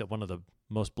actually makes it one of the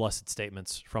most blessed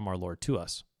statements from our Lord to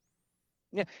us.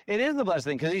 Yeah, it is the blessed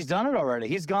thing because he's done it already.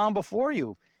 He's gone before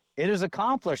you. It is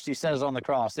accomplished, he says on the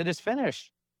cross. It is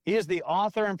finished. He is the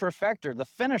author and perfecter, the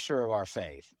finisher of our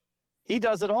faith. He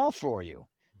does it all for you.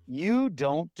 You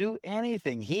don't do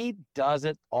anything. He does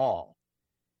it all.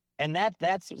 And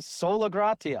that's sola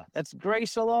gratia. That's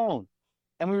grace alone.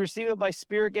 And we receive it by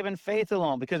Spirit-given faith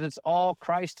alone because it's all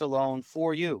Christ alone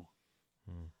for you.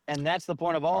 And that's the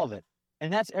point of all of it.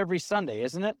 And that's every Sunday,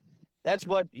 isn't it? That's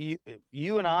what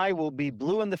you and I will be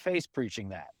blue in the face preaching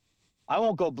that. I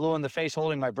won't go blue in the face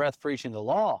holding my breath preaching the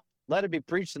law. Let it be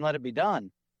preached and let it be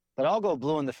done. But I'll go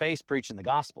blue in the face preaching the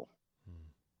gospel.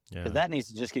 Because that needs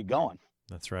to just keep going.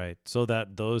 That's right. So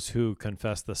that those who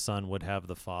confess the Son would have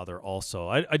the Father also.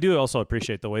 I do also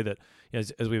appreciate the way that,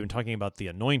 as we've been talking about the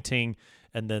anointing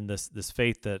and then this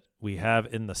faith that we have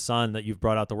in the Son, that you've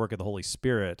brought out the work of the Holy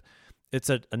Spirit. It's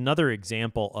another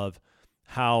example of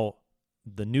how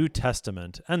the New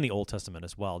Testament and the Old Testament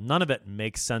as well, none of it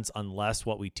makes sense unless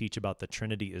what we teach about the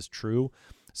Trinity is true.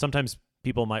 Sometimes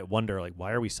people might wonder,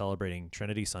 why are we celebrating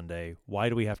Trinity Sunday? Why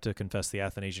do we have to confess the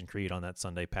Athanasian Creed on that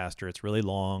Sunday, Pastor? It's really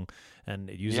long, and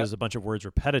it uses a bunch of words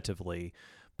repetitively.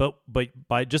 But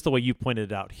by just the way you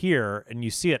pointed it out here, and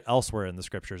you see it elsewhere in the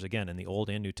Scriptures, again, in the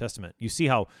Old and New Testament, you see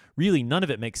how really none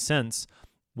of it makes sense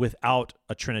without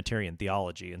a Trinitarian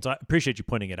theology. And so I appreciate you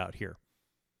pointing it out here.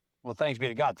 Well, thanks be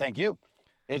to God. Thank you.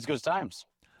 It's good times.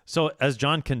 So as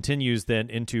John continues then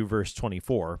into verse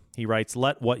 24, he writes,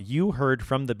 "Let what you heard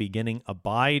from the beginning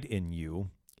abide in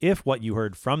you. If what you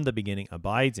heard from the beginning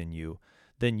abides in you,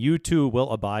 then you too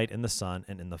will abide in the Son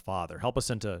and in the Father." Help us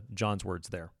into John's words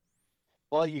there.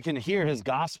 Well, you can hear his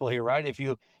gospel here, right?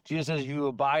 Jesus says, "You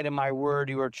abide in my word,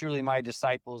 you are truly my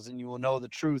disciples, and you will know the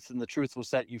truth, and the truth will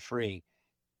set you free."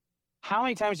 How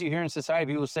many times do you hear in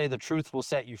society people say the truth will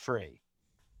set you free?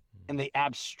 And they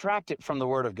abstract it from the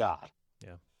word of God.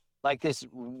 Yeah. Like this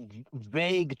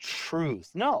vague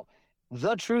truth. No,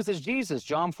 the truth is Jesus.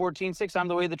 John 14:6, I'm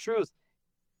the way, the truth.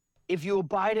 If you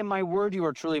abide in my word, you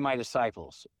are truly my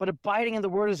disciples. But abiding in the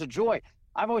word is a joy.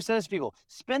 I've always said this to people,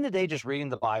 spend the day just reading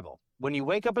the Bible. When you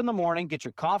wake up in the morning, get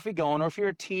your coffee going, or if you're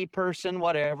a tea person,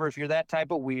 whatever, if you're that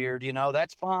type of weird,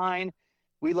 that's fine.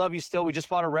 We love you still. We just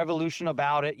fought a revolution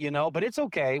about it, but it's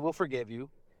okay. We'll forgive you.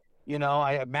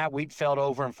 Matt Wheatfeld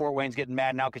over in Fort Wayne's getting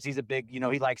mad now because he's a big, he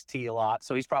likes tea a lot.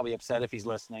 So he's probably upset if he's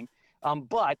listening.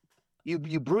 But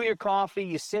you brew your coffee,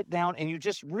 you sit down, and you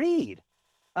just read.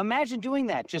 Imagine doing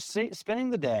that, just spending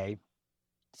the day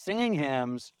singing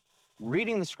hymns,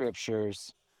 reading the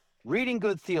scriptures, reading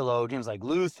good theologians like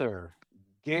Luther,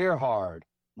 Gerhard,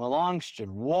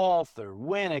 Melanchthon, Walther,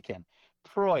 Wyneken,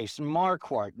 Preuss,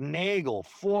 Marquardt, Nagel,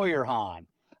 Feuerhahn,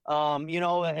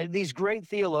 these great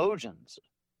theologians.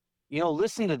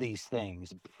 listen to these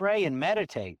things, pray and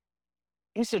meditate.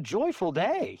 It's a joyful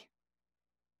day.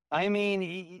 I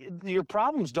mean, your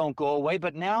problems don't go away,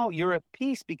 but now you're at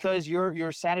peace because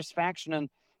your satisfaction and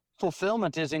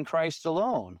fulfillment is in Christ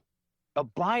alone.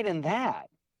 Abide in that.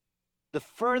 The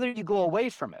further you go away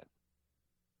from it,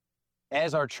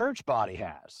 as our church body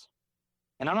has,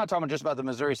 and I'm not talking just about the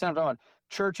Missouri Synod, I'm talking about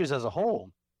churches as a whole,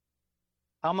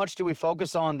 how much do we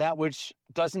focus on that which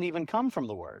doesn't even come from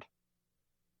the Word?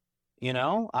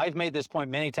 I've made this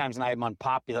point many times, and I'm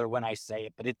unpopular when I say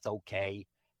it, but it's okay.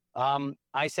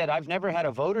 I said, I've never had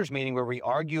a voters meeting where we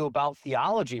argue about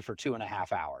theology for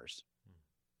 2.5 hours.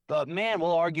 But man,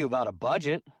 we'll argue about a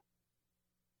budget.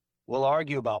 We'll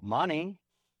argue about money.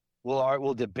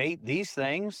 We'll debate these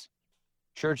things.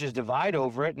 Churches divide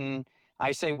over it. And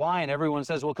I say, why? And everyone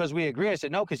says, well, because we agree. I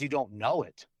said, no, because you don't know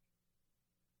it.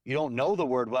 You don't know the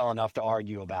Word well enough to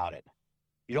argue about it.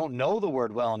 You don't know the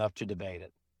Word well enough to debate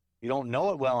it. You don't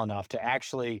know it well enough to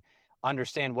actually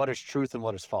understand what is truth and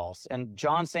what is false. And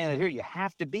John's saying that here, you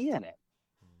have to be in it.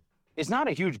 It's not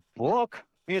a huge book. I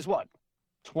mean, it's what?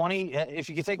 20, if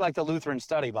you could take like the Lutheran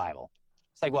Study Bible,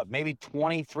 it's like what, maybe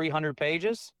 2,300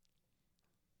 pages?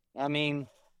 I mean,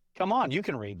 come on, you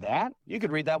can read that. You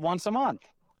could read that once a month.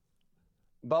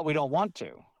 But we don't want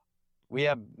to. We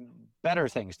have better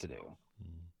things to do.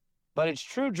 But it's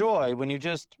true joy when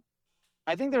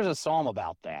I think there's a psalm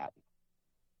about that.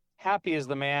 Happy is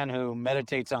the man who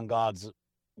meditates on God's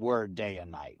word day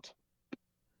and night.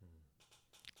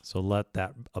 So let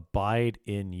that abide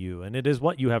in you. And it is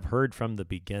what you have heard from the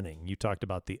beginning. You talked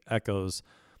about the echoes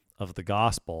of the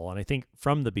gospel. And I think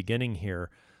from the beginning here,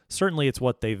 certainly it's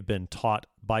what they've been taught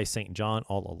by St. John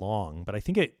all along. But I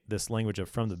think this language of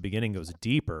from the beginning goes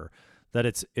deeper,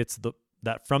 that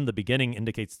that from the beginning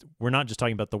indicates we're not just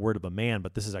talking about the word of a man,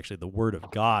 but this is actually the word of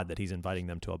God that he's inviting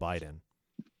them to abide in.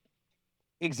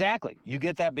 Exactly. You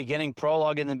get that beginning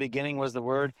prologue. In the beginning was the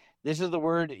word. This is the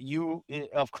word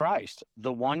of Christ,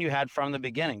 the one you had from the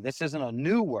beginning. This isn't a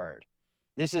new word.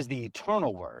 This is the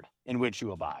eternal word in which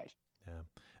you abide.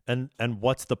 Yeah. And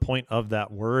what's the point of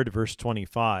that word? Verse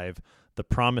 25, the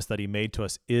promise that he made to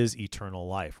us is eternal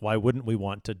life. Why wouldn't we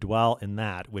want to dwell in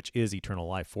that which is eternal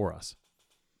life for us?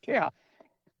 Yeah.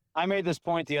 I made this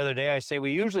point the other day. I say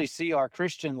we usually see our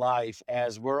Christian life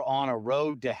as we're on a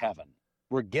road to heaven.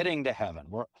 We're getting to heaven.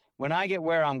 When I get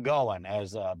where I'm going,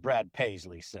 as Brad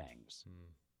Paisley sings.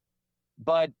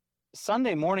 But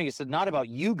Sunday morning, it's not about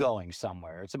you going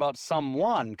somewhere. It's about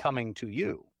someone coming to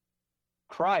you.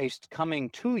 Christ coming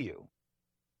to you.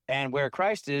 And where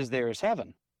Christ is, there is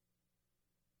heaven.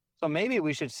 So maybe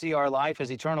we should see our life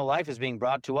as eternal life as being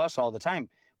brought to us all the time.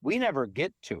 We never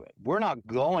get to it. We're not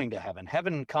going to heaven.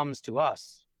 Heaven comes to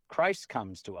us. Christ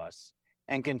comes to us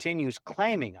and continues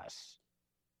claiming us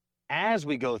as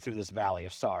we go through this valley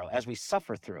of sorrow, as we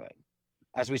suffer through it,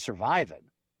 as we survive it.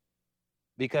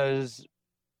 Because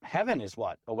heaven is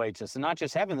what awaits us, and not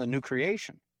just heaven, the new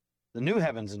creation, the new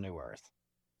heavens and new earth.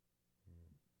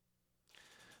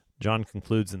 John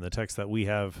concludes in the text that we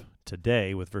have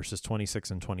today with verses 26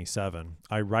 and 27.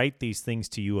 I write these things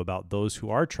to you about those who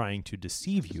are trying to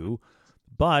deceive you,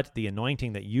 but the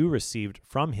anointing that you received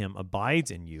from him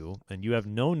abides in you, and you have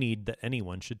no need that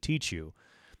anyone should teach you.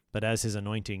 But as his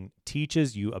anointing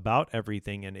teaches you about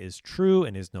everything and is true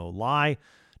and is no lie,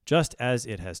 just as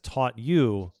it has taught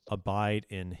you, abide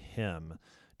in him.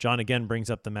 John again brings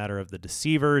up the matter of the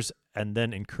deceivers and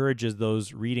then encourages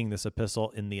those reading this epistle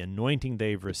in the anointing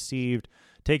they've received.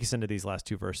 Take us into these last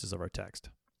two verses of our text.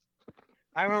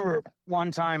 I remember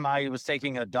one time I was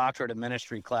taking a doctorate of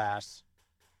ministry class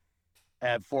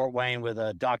at Fort Wayne with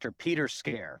a Dr. Peter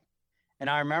Scare. And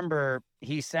I remember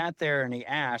he sat there and he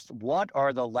asked, what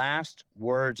are the last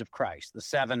words of Christ? The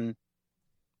seven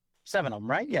of them,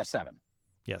 right? Yeah, 7.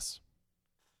 Yes.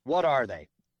 What are they?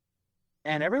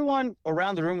 And everyone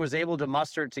around the room was able to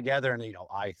muster it together. And,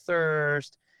 I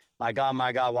thirst. My God,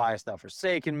 why hast thou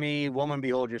forsaken me? Woman,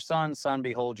 behold your son. Son,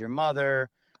 behold your mother.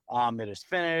 It is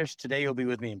finished. Today you'll be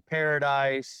with me in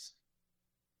paradise.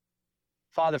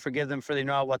 Father, forgive them, for they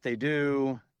know not what they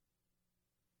do.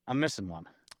 I'm missing one.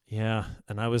 Yeah,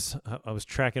 and I was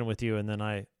tracking with you, and then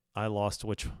I lost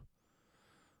which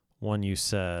one you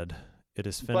said. It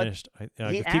is finished. He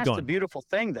keep asked going. a beautiful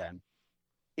thing then.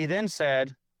 He then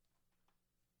said,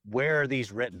 where are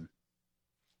these written?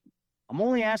 I'm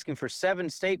only asking for 7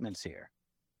 statements here.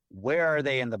 Where are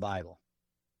they in the Bible?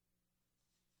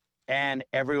 And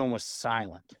everyone was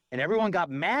silent, and everyone got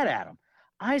mad at him.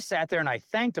 I sat there and I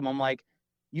thanked him. I'm like,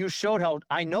 you showed how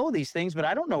I know these things, but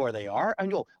I don't know where they are.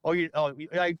 And you go,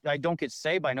 I don't get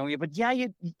saved by knowing it. But yeah,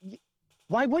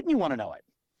 why wouldn't you want to know it?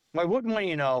 Why wouldn't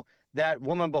you know that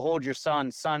woman, behold your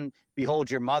son, son,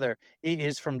 behold your mother, it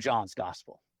is from John's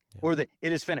gospel. Yeah. Or it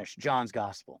is finished, John's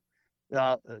gospel.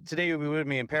 Today you'll be with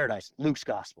me in paradise, Luke's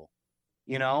gospel.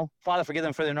 Father, forgive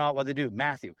them for they know not what they do,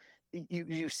 Matthew.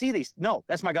 You see these. No,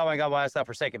 that's my God, why hast thou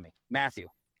forsaken me? Matthew.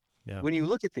 Yeah. When you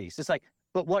look at these, it's like,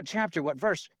 but what chapter, what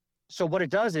verse? So what it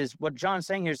does is, what John's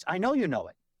saying here is, I know you know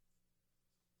it,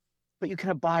 but you can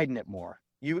abide in it more.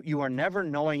 You are never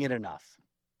knowing it enough.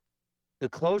 The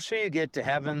closer you get to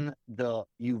heaven,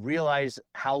 you realize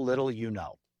how little you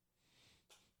know.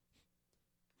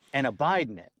 And abide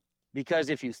in it. Because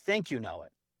if you think you know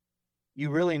it, you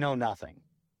really know nothing.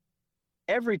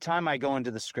 Every time I go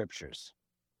into the scriptures,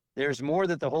 there's more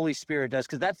that the Holy Spirit does,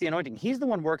 because that's the anointing. He's the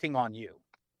one working on you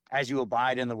as you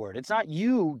abide in the word. It's not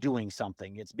you doing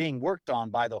something. It's being worked on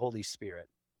by the Holy Spirit.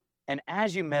 And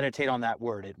as you meditate on that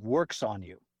word, it works on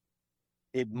you.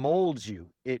 It molds you.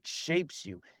 It shapes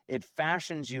you. It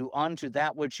fashions you unto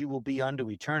that which you will be unto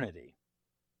eternity.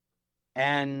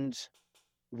 And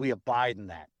we abide in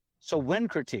that. So when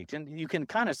critiqued, and you can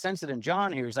kind of sense it in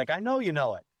John here, he's like, I know you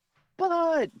know it,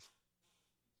 but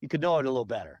you could know it a little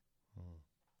better.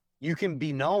 You can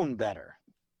be known better.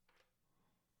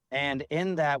 And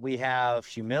in that we have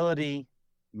humility,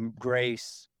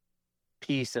 grace,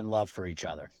 peace, and love for each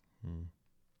other.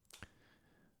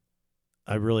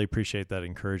 I really appreciate that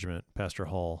encouragement, Pastor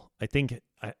Hall. I think,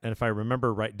 and if I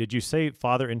remember right, did you say,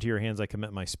 Father, into your hands I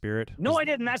commit my spirit? No, I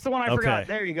didn't. That's the one I forgot.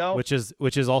 There you go. Which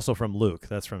is also from Luke.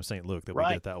 That's from St. Luke that we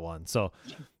get that one. So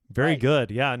very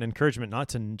good. Yeah, an encouragement not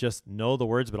to just know the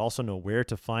words, but also know where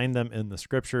to find them in the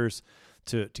scriptures,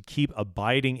 to keep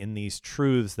abiding in these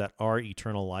truths that are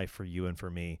eternal life for you and for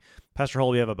me. Pastor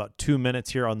Hall, we have about 2 minutes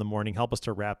here on the morning. Help us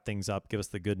to wrap things up. Give us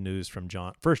the good news from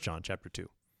 1 John chapter 2.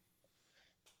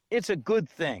 It's a good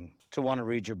thing to want to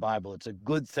read your Bible. It's a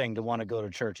good thing to want to go to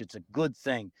church. It's a good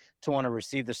thing to want to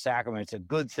receive the sacrament. It's a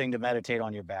good thing to meditate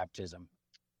on your baptism.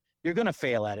 You're going to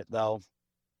fail at it, though.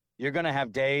 You're going to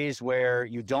have days where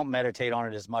you don't meditate on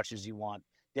it as much as you want,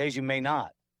 days you may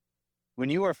not. When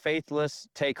you are faithless,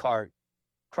 take heart.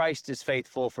 Christ is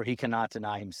faithful, for he cannot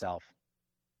deny himself.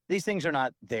 These things are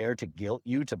not there to guilt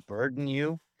you, to burden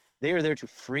you. They are there to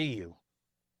free you,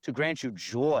 to grant you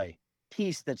joy,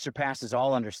 peace that surpasses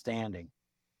all understanding,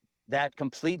 that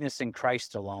completeness in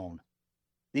Christ alone.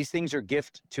 These things are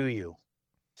gift to you,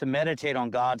 to meditate on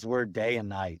God's word day and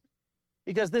night,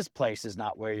 because this place is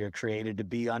not where you're created to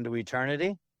be unto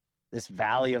eternity. This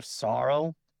valley of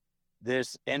sorrow,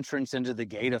 this entrance into the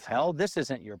gate of hell, this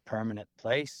isn't your permanent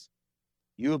place.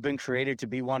 You have been created to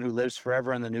be one who lives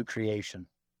forever in the new creation.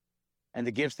 And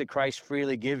the gifts that Christ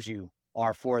freely gives you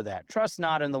are for that. Trust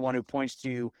not in the one who points to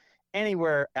you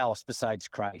anywhere else besides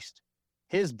Christ.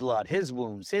 His blood, his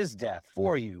wounds, his death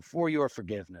for you, for your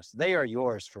forgiveness. They are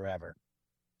yours forever.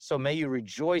 So may you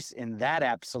rejoice in that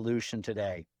absolution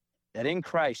today, that in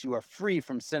Christ you are free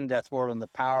from sin, death, world, and the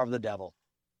power of the devil,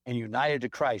 and united to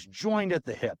Christ, joined at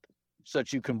the hip, so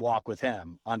that you can walk with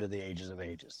him unto the ages of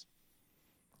ages.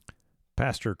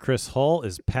 Pastor Chris Hull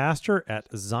is pastor at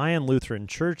Zion Lutheran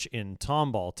Church in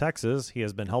Tomball, Texas. He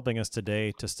has been helping us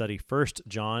today to study 1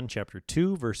 John chapter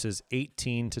 2, verses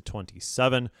 18 to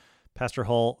 27. Pastor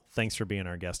Hull, thanks for being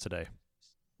our guest today.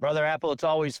 Brother Appel, it's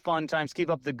always fun times.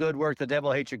 Keep up the good work. The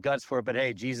devil hates your guts for it, but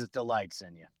hey, Jesus delights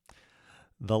in you.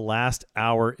 The last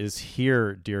hour is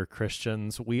here, dear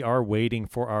Christians. We are waiting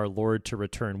for our Lord to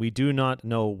return. We do not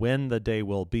know when the day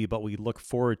will be, but we look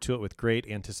forward to it with great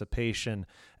anticipation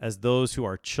as those who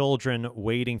are children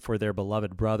waiting for their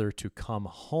beloved brother to come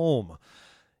home.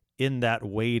 In that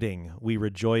waiting, we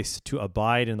rejoice to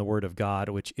abide in the Word of God,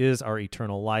 which is our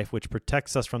eternal life, which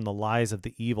protects us from the lies of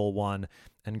the evil one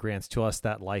and grants to us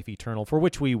that life eternal, for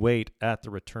which we wait at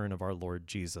the return of our Lord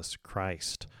Jesus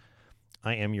Christ.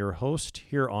 I am your host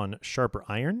here on Sharper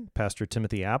Iron, Pastor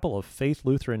Timothy Appel of Faith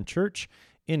Lutheran Church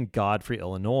in Godfrey,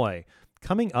 Illinois.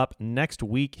 Coming up next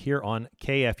week here on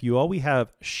KFUO, we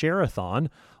have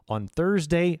Share-a-thon on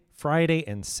Thursday, Friday,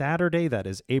 and Saturday. That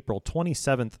is April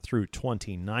 27th through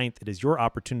 29th. It is your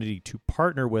opportunity to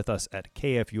partner with us at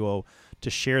KFUO to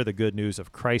share the good news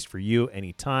of Christ for you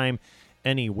anytime,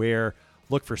 anywhere.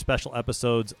 Look for special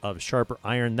episodes of Sharper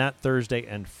Iron that Thursday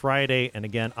and Friday, and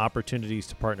again, opportunities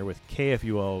to partner with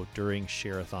KFUO during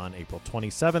Share-a-thon April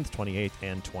 27th, 28th,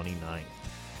 and 29th.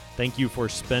 Thank you for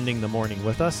spending the morning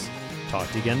with us. Talk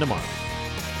to you again tomorrow.